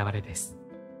璧な現れです。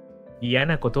嫌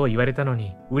なことを言われたの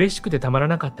に嬉しくてたまら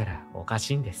なかったらおか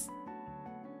しいんです。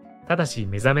ただし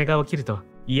目覚めが起きると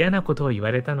嫌なことを言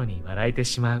われたのに笑えて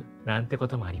しまうなんてこ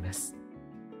ともあります。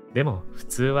でも普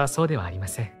通はそうではありま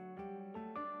せん。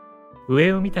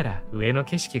上を見たら上の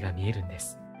景色が見えるんで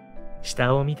す。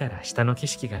下を見たら下の景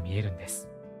色が見えるんです。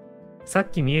さ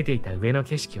っき見えていた上の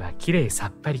景色はきれいさ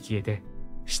っぱり消えて、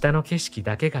下の景色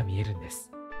だけが見えるんで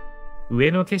す。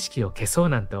上の景色を消そう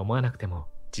なんて思わなくても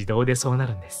自動でそうな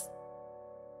るんです。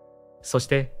そし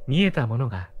て見えたもの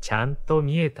がちゃんと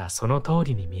見えたその通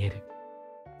りに見える。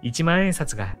1万円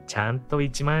札がちゃんと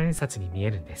1万円札に見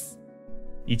えるんです。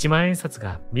1万円札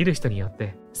が見る人によっ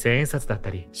て1000円札だった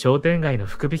り商店街の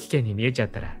福引券に見えちゃっ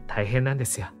たら大変なんで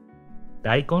すよ。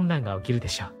大混乱が起きるで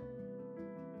しょう。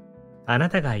あな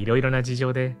たがいろいろな事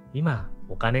情で今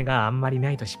お金があんまり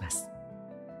ないとします。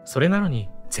それなのに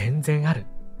全然ある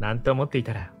なんて思ってい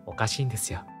たらおかしいんで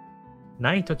すよ。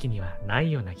ない時にはな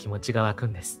いような気持ちが湧く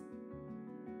んです。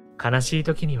悲しい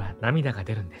時には涙が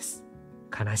出るんです。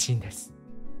悲しいんです。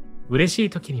嬉しい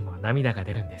時にも涙が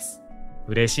出るんです。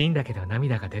嬉しいんだけど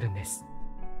涙が出るんです。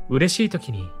嬉しい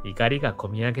時に怒りがこ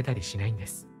み上げたりしないんで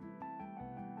す。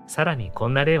さらにこ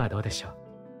んな例はどうでしょう。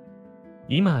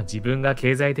今自分が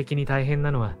経済的に大変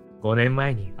なのは5年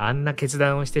前にあんな決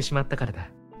断をしてしまったからだ。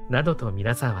などと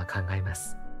皆さんは考えま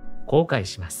す。後悔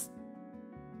します。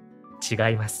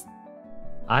違います。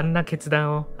あんな決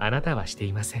断をあなたはして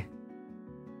いません。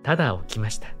ただ起きま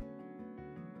した。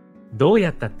どう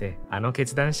やったってあの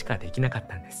決断しかできなかっ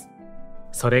たんです。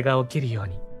それが起きるよう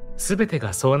に、すべて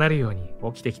がそうなるように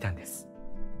起きてきたんです。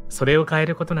それを変え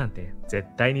ることなんて絶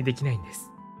対にできないんで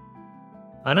す。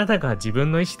あなたが自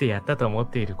分の意思でやったと思っ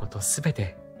ていることすべ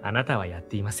てあなたはやっ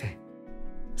ていません。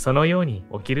そのように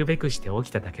起きるべくして起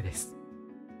きただけです。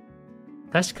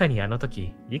確かにあの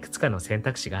時いくつかの選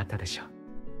択肢があったでしょう。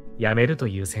やめると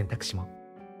いう選択肢も。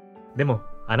でも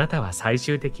あなたは最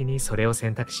終的にそれを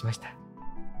選択しました。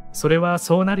それは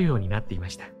そうなるようになっていま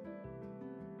した。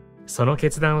その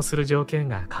決断をする条件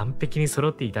が完璧に揃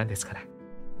っていたんですから、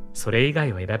それ以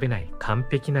外を選べない完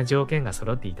璧な条件が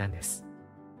揃っていたんです。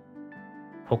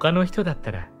他の人だっ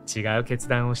たら違う決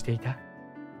断をしていた。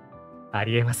あ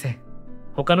りえません。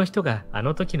他の人があ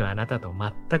の時のあなたと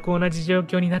全く同じ状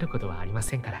況になることはありま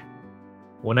せんから。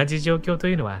同じ状況と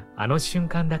いうのはあの瞬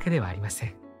間だけではありませ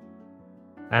ん。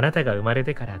あなたが生まれ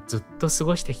てからずっと過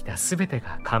ごしてきたすべて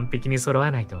が完璧に揃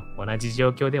わないと同じ状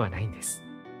況ではないんです。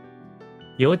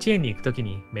幼稚園に行くとき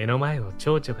に目の前を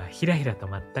蝶々がひらひらと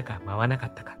舞ったか舞わなか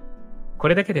ったか。こ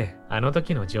れだけであの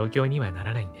時の状況にはな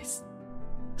らないんです。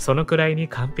そのくらいに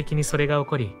完璧にそれが起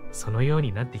こり、そのよう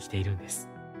になってきているんです。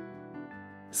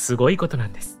すごいことな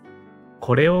んです。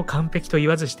これを完璧と言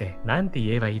わずして何て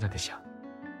言えばいいのでしょ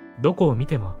う。どこを見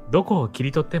てもどこを切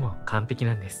り取っても完璧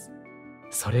なんです。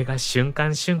それが瞬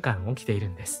間瞬間起きている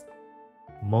んです。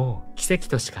もう奇跡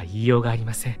としか言いようがあり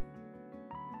ません。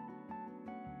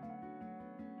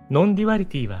ノンデュアリ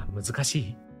ティは難し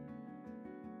い？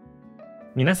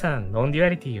皆さん、ノンデュア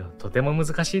リティをとても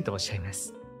難しいとおっしゃいま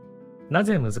す。な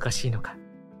ぜ難しいのか。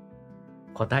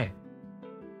答え、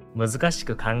難し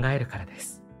く考えるからで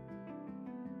す。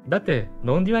だって、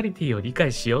ノンデュアリティを理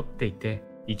解しようって言って、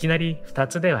いきなり二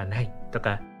つではないと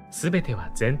か、すべて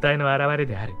は全体の表れ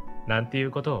である、なんてい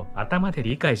うことを頭で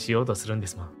理解しようとするんで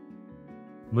すもん。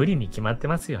無理に決まって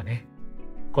ますよね。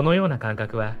このような感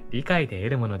覚は理解で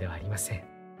得るものではありません。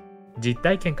実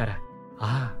体験から、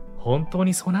ああ、本当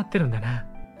にそうなってるんだな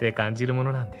って感じるも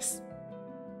のなんです。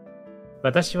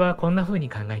私はこんな風に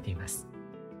考えています。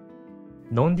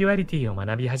ノンデュアリティを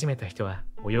学び始めた人は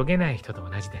泳げない人と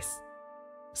同じです。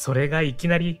それがいき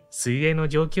なり水泳の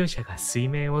上級者が水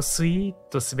面をスイーッ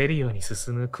と滑るように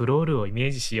進むクロールをイメ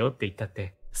ージしようって言ったっ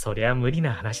て、そりゃ無理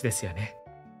な話ですよね。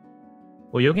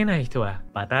泳げない人は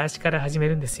バタ足から始め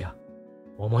るんですよ。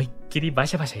思いっきりバ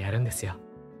シャバシャやるんですよ。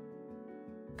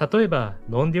例えば、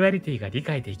ノンデュアリティが理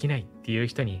解できないっていう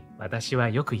人に私は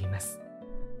よく言います。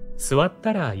座っ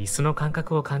たら椅子の感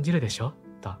覚を感じるでしょ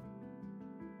と。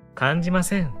感じま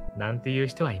せんなんていう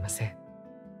人はいません。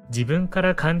自分か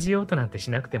ら感じようとなんてし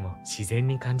なくても自然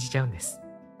に感じちゃうんです。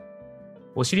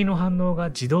お尻の反応が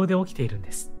自動で起きているん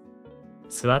です。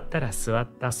座ったら座っ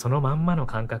たそのまんまの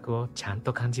感覚をちゃん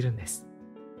と感じるんです。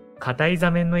硬い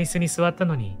座面の椅子に座った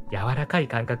のに柔らかい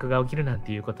感覚が起きるなん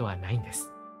ていうことはないんで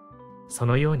す。そ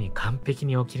のように完璧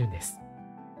に起きるんです。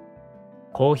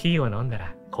コーヒーを飲んだ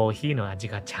らコーヒーの味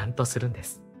がちゃんとするんで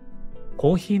す。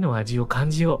コーヒーの味を感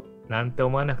じようなんて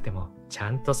思わなくてもちゃ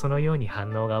んとそのように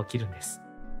反応が起きるんです。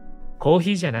コー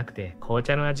ヒーじゃなくて紅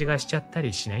茶の味がしちゃった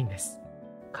りしないんです。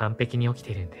完璧に起き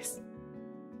ているんです。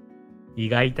胃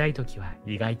が痛いときは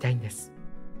胃が痛いんです。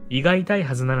胃が痛い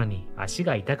はずなのに足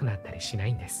が痛くなったりしな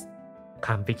いんです。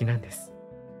完璧なんです。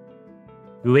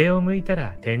上を向いた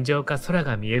ら天井か空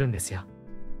が見えるんですよ。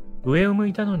上を向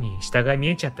いたのに下が見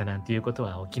えちゃったなんていうこと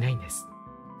は起きないんです。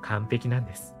完璧なん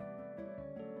です。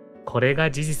これ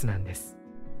が事実なんです。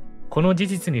この事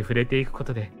実に触れていくこ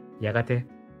とで、やがて、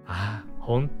ああ、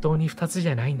本当に二つじ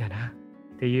ゃないんだな、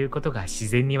っていうことが自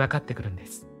然に分かってくるんで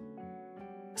す。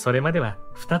それまでは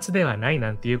二つではない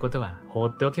なんていうことは放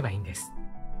っておけばいいんです。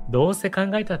どうせ考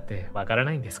えたってわから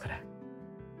ないんですから。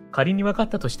仮に分かっ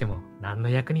たとしても何の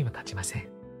役にも立ちません。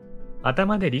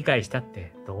頭で理解したっ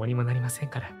てどうにもなりません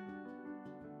から。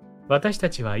私た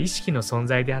ちは意識の存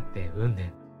在であって云々、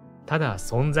ただ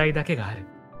存在だけがある。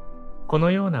こ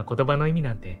のような言葉の意味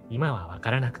なんて今は分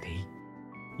からなくていい。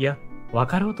いや、分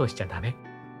かろうとしちゃダメ。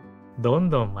どん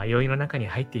どん迷いの中に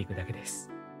入っていくだけです。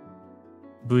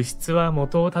物質は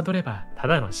元をたどればた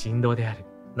だの振動である。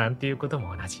なんていうこと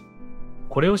も同じ。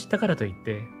これを知ったからといっ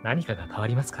て何かが変わ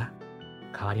りますか？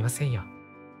変わりませんよ。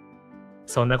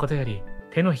そんなことより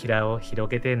手のひらを広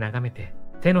げて眺めて、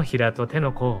手のひらと手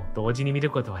の甲を同時に見る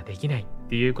ことはできないっ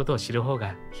ていうことを知る方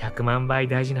が100万倍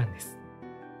大事なんです。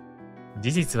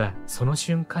事実はその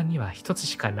瞬間には一つ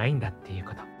しかないんだっていう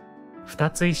こと。二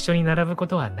つ一緒に並ぶこ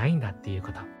とはないんだっていう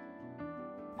こと。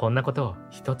こんなことを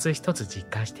一つ一つ実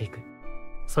感していく。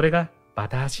それがバ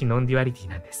タ足ノンデュアリティ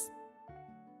なんです。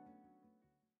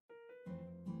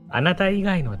あなた以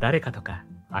外の誰かとか、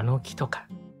あの木とか。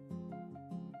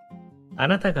あ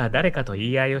なたが誰かと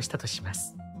言い合いをしたとしま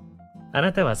す。あ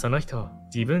なたはその人を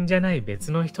自分じゃない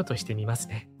別の人として見ます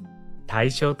ね。対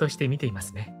象として見ていま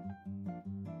すね。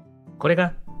これ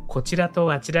がこちらと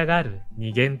あちらがある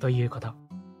二元ということ。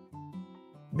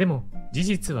でも事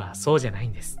実はそうじゃない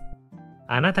んです。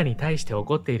あなたに対して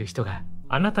怒っている人が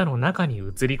あなたの中に映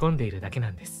り込んでいるだけな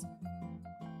んです。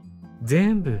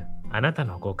全部あなた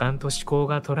の五感と思考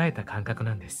が捉えた感覚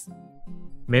なんです。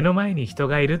目の前に人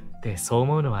がいるってそう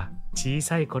思うのは小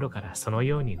さい頃からその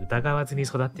ように疑わずに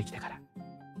育ってきたから。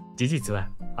事実は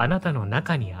あなたの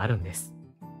中にあるんです。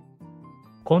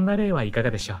こんな例はいか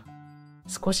がでしょう。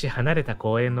少し離れた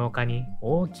公園の丘に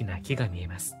大きな木が見え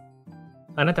ます。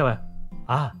あなたは、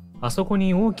ああ、あそこ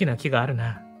に大きな木がある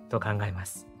な、と考えま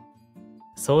す。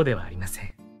そうではありませ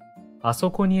ん。あ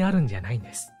そこにあるんじゃないん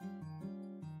です。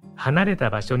離れた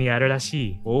場所にあるらし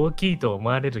い大きいと思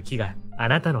われる木があ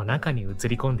なたの中に映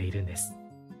り込んでいるんです。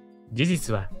事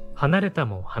実は離れた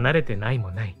も離れてない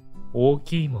もない、大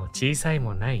きいも小さい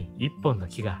もない一本の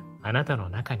木があなたの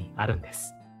中にあるんで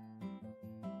す。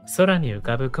空に浮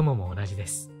かぶ雲も同じで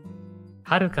す。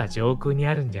遥か上空に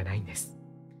あるんじゃないんです。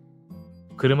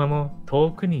車も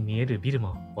遠くに見えるビル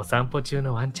もお散歩中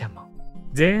のワンちゃんも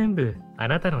全部あ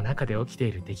なたの中で起きて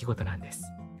いる出来事なんです。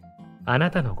あ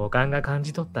なたの五感が感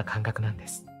じ取った感覚なんで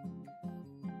す。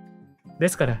で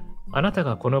すから、あなた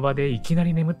がこの場でいきな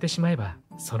り眠ってしまえば、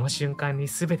その瞬間に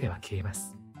全ては消えま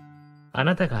す。あ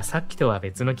なたがさっきとは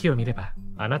別の木を見れば、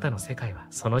あなたの世界は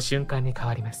その瞬間に変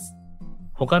わります。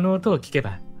他の音を聞け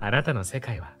ば、あなたの世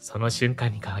界はその瞬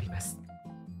間に変わります。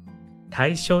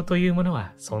対象というもの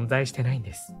は存在してないん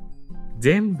です。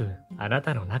全部あな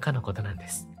たの中のことなんで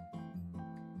す。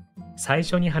最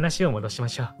初に話を戻しま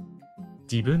しょう。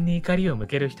自分に怒りを向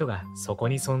ける人がそこ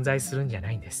に存在するんじゃ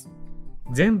ないんです。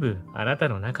全部あなた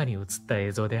の中に映った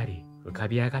映像であり、浮か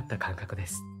び上がった感覚で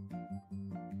す。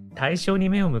対象に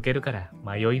目を向けるから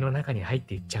迷いの中に入っ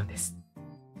ていっちゃうんです。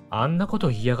あんなこと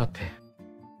言いやがって、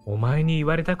お前に言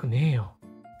われたくねえよ、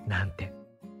なんて。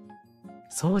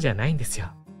そうじゃないんですよ。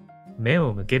目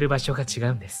を向ける場所が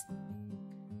違うんです。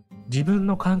自分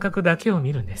の感覚だけを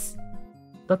見るんです。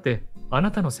だって、あ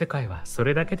なたの世界はそ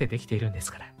れだけでできているんで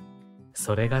すから。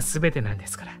それが全てなんで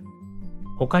すから。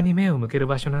他に目を向ける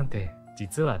場所なんて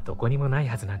実はどこにもない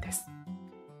はずなんです。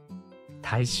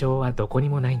対象はどこに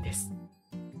もないんです。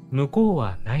向こう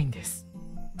はないんです。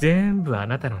全部あ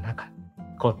なたの中。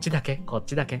こっちだけ、こっ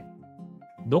ちだけ。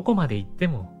どこまで行って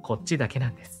もこっちだけな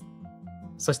んです。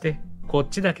そして、こっ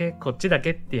ちだけ、こっちだ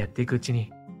けってやっていくうち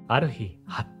に、ある日、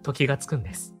はっと気がつくん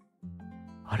です。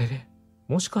あれれ、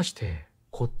もしかして、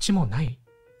こっちもない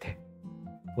って、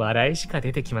笑いしか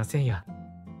出てきませんよ。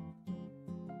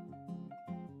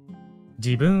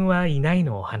自分はいない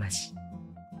のお話。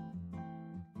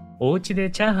お家で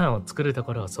チャーハンを作ると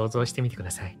ころを想像してみてく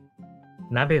ださい。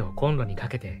鍋をコンロにか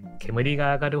けて煙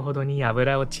が上がるほどに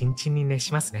油をチンチンに熱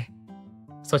しますね。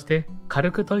そして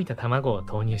軽く溶いた卵を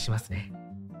投入しますね。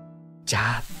ジャ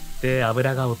ーって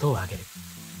油が音を上げる。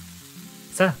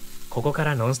さあ、ここか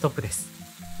らノンストップです。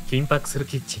緊迫する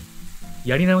キッチン。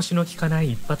やり直しの効かな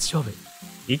い一発勝負。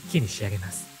一気に仕上げま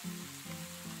す。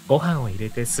ご飯を入れ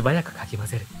て素早くかき混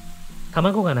ぜる。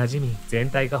卵が馴染み全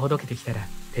体がほどけてきたら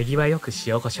手際よく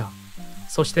塩コショウ。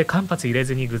そして間髪入れ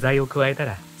ずに具材を加えた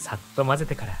らさっと混ぜ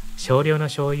てから少量の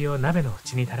醤油を鍋の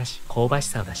縁に垂らし香ばし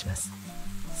さを出します。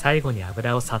最後に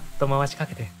油をさっと回しか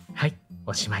けて、はい、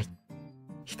おしまい。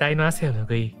額の汗を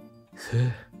拭い、ふ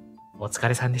う、お疲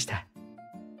れさんでした。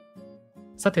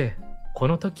さて、こ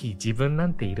の時自分な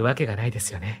んているわけがないで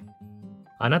すよね。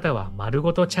あなたは丸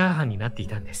ごとチャーハンになってい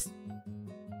たんです。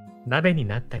鍋に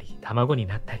なったり卵に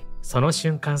なったり、その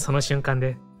瞬間その瞬間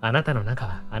であなたの中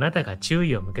はあなたが注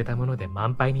意を向けたもので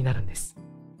満杯になるんです。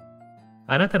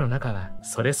あなたの中は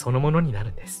それそのものにな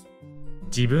るんです。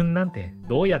自分なんて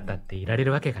どうやったっていられ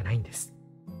るわけがないんです。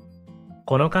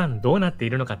この間どうなってい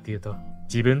るのかっていうと、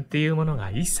自分っていうものが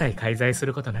一切介在す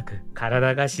ることなく、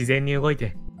体が自然に動い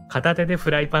て、片手で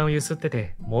フライパンを揺すって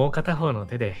て、もう片方の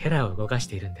手でヘラを動かし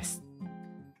ているんです。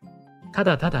た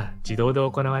だただ自動で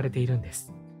行われているんで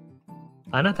す。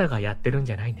あなたがやってるん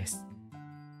じゃないんです。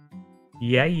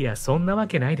いやいや、そんなわ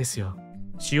けないですよ。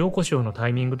塩コショウのタ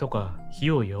イミングとか、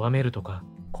火を弱めるとか、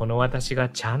この私が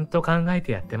ちゃんと考え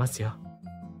てやってますよ。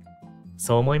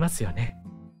そう思いますよね。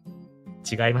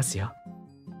違いますよ。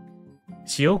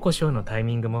塩コショウのタイ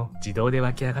ミングも自動で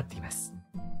湧き上がっています。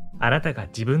あなたが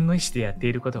自分の意思でやって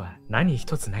いることは何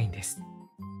一つないんです。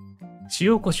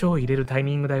塩コショウを入れるタイ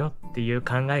ミングだよっていう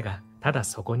考えがただ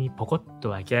そこにポコッと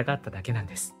湧き上がっただけなん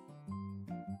です。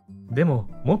でも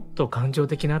もっと感情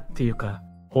的なっていうか、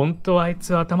本当あい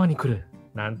つ頭に来る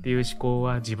なんていう思考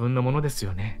は自分のものです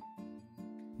よね。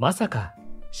まさか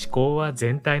思考は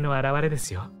全体の表れで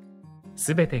すよ。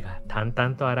すべてが淡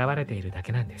々と現れているだ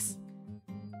けなんです。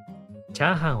チ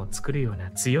ャーハンを作るよう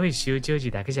な強い集中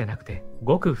時だけじゃなくて、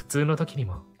ごく普通の時に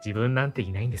も自分なんて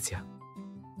いないんですよ。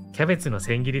キャベツの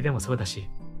千切りでもそうだし、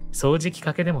掃除機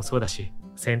かけでもそうだし、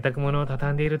洗濯物を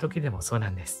畳んでいる時でもそうな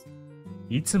んです。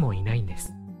いつもいないんで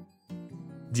す。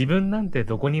自分なんて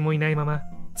どこにもいないまま、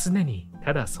常に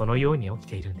ただそのように起き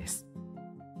ているんです。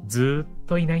ずーっ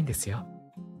といないんですよ。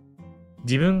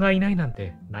自分がいないなん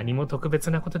て何も特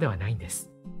別なことではないんで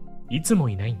す。いつも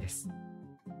いないんです。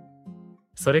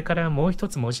それからもう一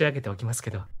つ申し上げておきます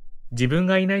けど、自分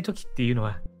がいない時っていうの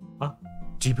は、あ、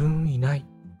自分いない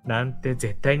なんて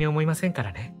絶対に思いませんか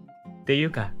らね。ってい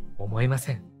うか、思えま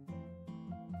せん。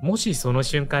もしその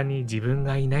瞬間に自分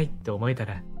がいないって思えた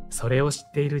ら、それを知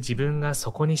っている自分が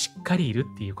そこにしっかりいる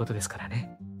っていうことですから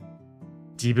ね。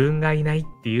自分がいないっ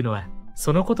ていうのは、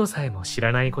そのことさえも知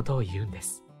らないことを言うんで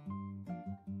す。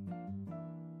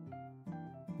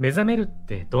目覚めるっ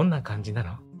てどんな感じな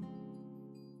の？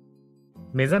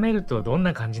目覚めるとどん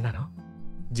な感じなの？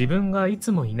自分がい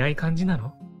つもいない感じな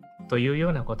の？という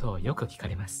ようなことをよく聞か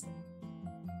れます。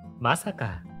まさ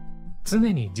か、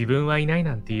常に自分はいない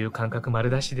なんていう感覚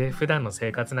丸出しで普段の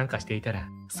生活なんかしていたら、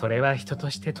それは人と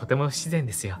してとても不自然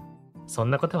ですよ。そん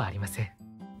なことはありません。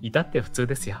至って普通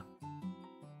ですよ。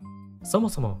そも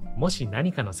そも、もし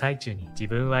何かの最中に自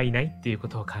分はいないっていうこ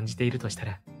とを感じているとした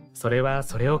ら、それは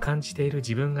それを感じている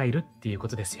自分がいるっていうこ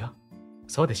とですよ。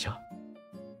そうでしょ？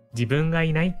自分が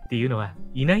いないっていうのは、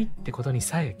いないってことに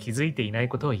さえ気づいていない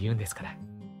ことを言うんですから。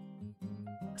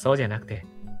そうじゃなくて、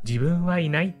自分はい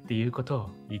ないっていうことを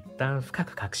一旦深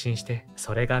く確信して、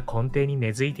それが根底に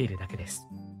根付いているだけです。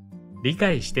理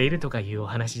解しているとかいうお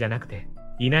話じゃなくて、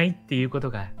いないっていうこと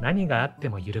が何があって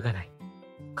も揺るがない。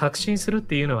確信するっ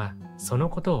ていうのは、その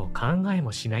ことを考え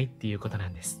もしないっていうことな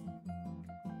んです。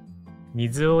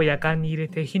水をやかんに入れ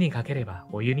て火にかければ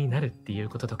お湯になるっていう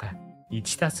こととか、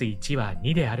1+1 は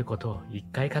2であることを一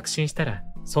回確信したら、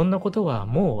そんなことは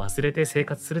もう忘れて生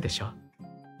活するでしょ。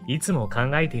いつも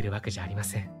考えているわけじゃありま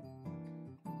せん。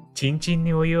ちんちん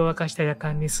にお湯を沸かしたや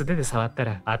かんに素手で触った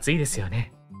ら熱いですよ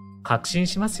ね。確信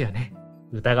しますよね。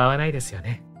疑わないですよ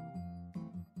ね。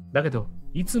だけど、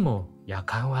いつもや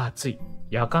かんは熱い、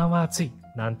やかんは熱い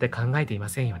なんて考えていま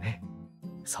せんよね。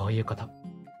そういうこと。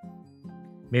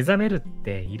目覚めるっ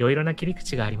ていろいろな切り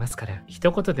口がありますから、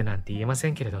一言でなんて言えませ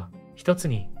んけれど、一つ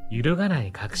に揺るがな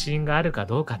い確信があるか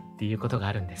どうかっていうことが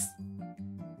あるんです。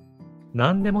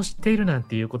何でも知っているなん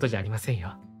ていうことじゃありません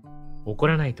よ。怒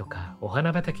らないとか、お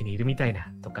花畑にいるみたい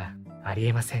なとか、あり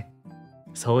えません。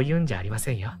そういうんじゃありま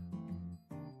せんよ。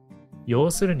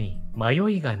要するに、迷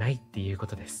いがないっていうこ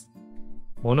とです。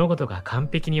物事が完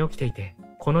璧に起きていて、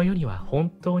この世には本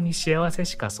当に幸せ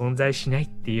しか存在しないっ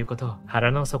ていうことを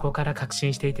腹の底から確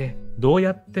信していて、どう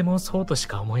やってもそうとし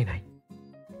か思えない。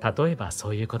例えば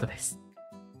そういうことです。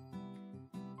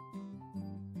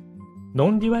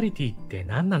ノンデュアリティって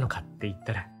何なのかって言っ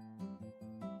たら、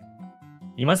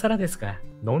今更ですが、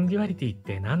ノンデュアリティっ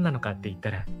て何なのかって言っ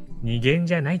たら、二元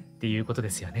じゃないっていうことで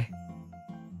すよね。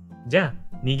じゃ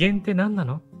あ、二元って何な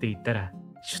のって言ったら、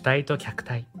主体と客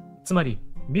体、つまり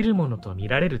見るものと見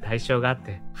られる対象があっ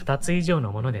て、二つ以上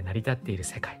のもので成り立っている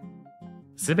世界。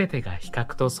すべてが比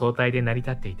較と相対で成り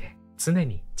立っていて、常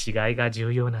に違いが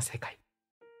重要な世界。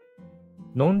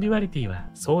ノンデュアリティは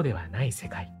そうではない世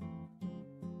界。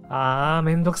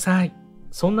めんどくさい。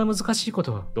そんな難しいこ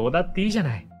とどうだっていいじゃ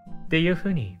ない。っていうふ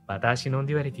うに私ノン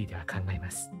デュアリティでは考え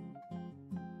ます。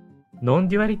ノン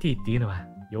デュアリティっていうのは、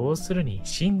要するに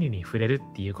真理に触れる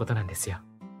っていうことなんですよ。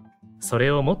そ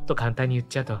れをもっと簡単に言っ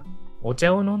ちゃうと、お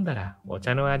茶を飲んだらお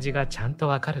茶の味がちゃんと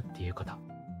わかるっていうこと。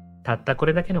たったこ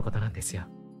れだけのことなんですよ。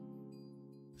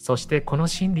そしてこの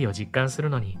真理を実感する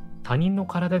のに、他人の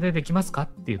体でできますかっ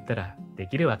て言ったらで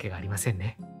きるわけがありません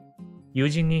ね。友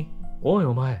人に、おい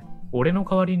お前、俺の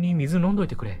代わりに水飲んどい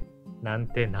てくれ。なん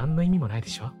て何の意味もないで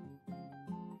しょ。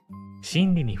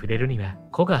真理に触れるには、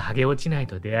子が剥げ落ちない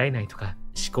と出会えないとか、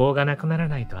思考がなくなら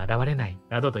ないと現れない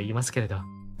などと言いますけれど、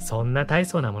そんな大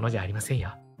層なものじゃありません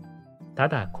よ。た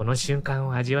だこの瞬間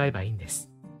を味わえばいいんです。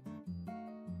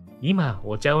今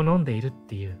お茶を飲んでいるっ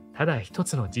ていうただ一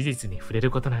つの事実に触れ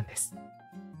ることなんです。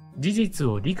事実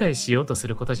を理解しようとす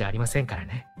ることじゃありませんから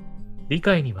ね。理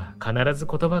解には必ず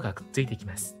言葉がくっついてき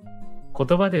ます。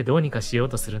言葉でどうにかしよう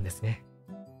とするんですね。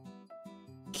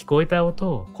聞こえた音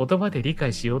を言葉で理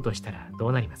解しようとしたらど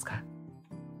うなりますか？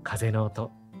風の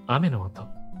音、雨の音、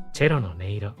チェロの音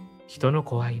色、人の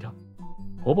声色、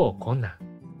ほぼ困難。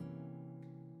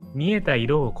見えた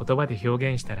色を言葉で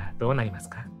表現したらどうなります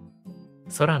か？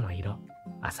空の色、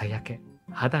朝焼け、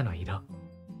肌の色。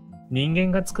人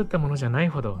間が作ったものじゃない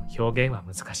ほど表現は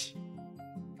難しい。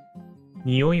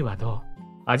匂いはど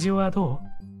う？味はどう？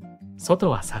外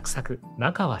はサクサク、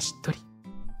中はしっとり。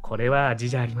これは味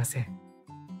じゃありません。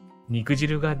肉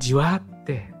汁がじわーっ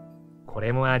て、こ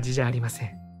れも味じゃありませ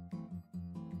ん。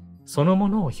そのも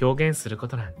のを表現するこ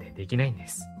となんてできないんで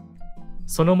す。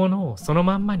そのものをその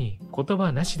まんまに言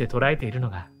葉なしで捉えているの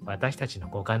が私たちの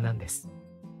五感なんです。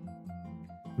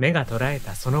目が捉え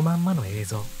たそのまんまの映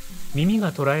像、耳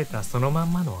が捉えたそのま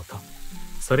んまの音、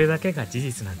それだけが事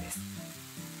実なんです。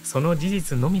その事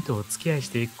実のみとお付き合いし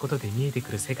ていくことで見えて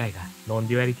くる世界がノン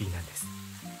デュアリティなんです。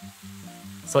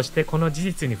そしてこの事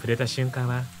実に触れた瞬間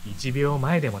は1秒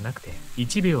前でもなくて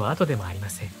1秒後でもありま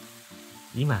せん。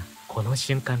今この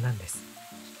瞬間なんです。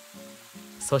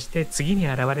そして次に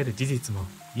現れる事実も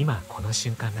今この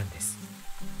瞬間なんです。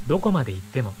どこまで行っ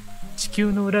ても、地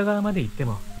球の裏側まで行って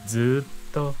も、ずーっ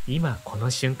と今この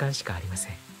瞬間しかありませ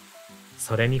ん。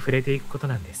それに触れていくこと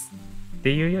なんです。っ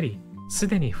ていうより、す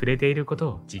でに触れていること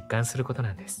を実感すること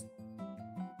なんです。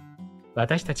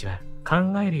私たちは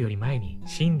考えるより前に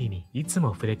真理にいつ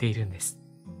も触れているんです。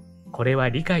これは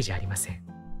理解じゃありません。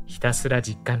ひたすら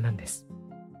実感なんです。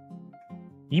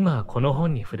今この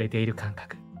本に触れている感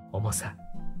覚、重さ、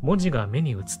文字が目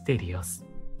に映っている様子、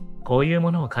こういう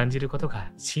ものを感じることが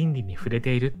真理に触れ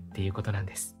ているっていうことなん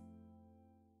です。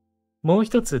もう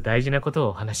一つ大事なことを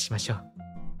お話ししましょう。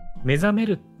目覚め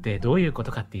るってどういうこ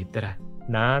とかって言ったら、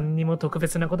何にも特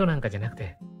別なことなんかじゃなく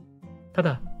て、た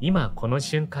だ今この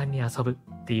瞬間に遊ぶ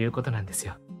っていうことなんです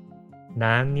よ。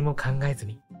何にも考えず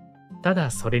に、た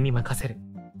だそれに任せる。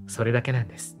それだけなん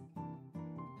です。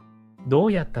ど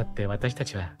うやったって私た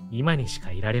ちは今にし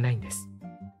かいられないんです。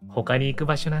他に行く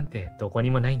場所なんてどこ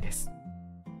にもないんです。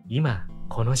今、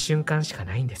この瞬間しか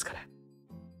ないんですから。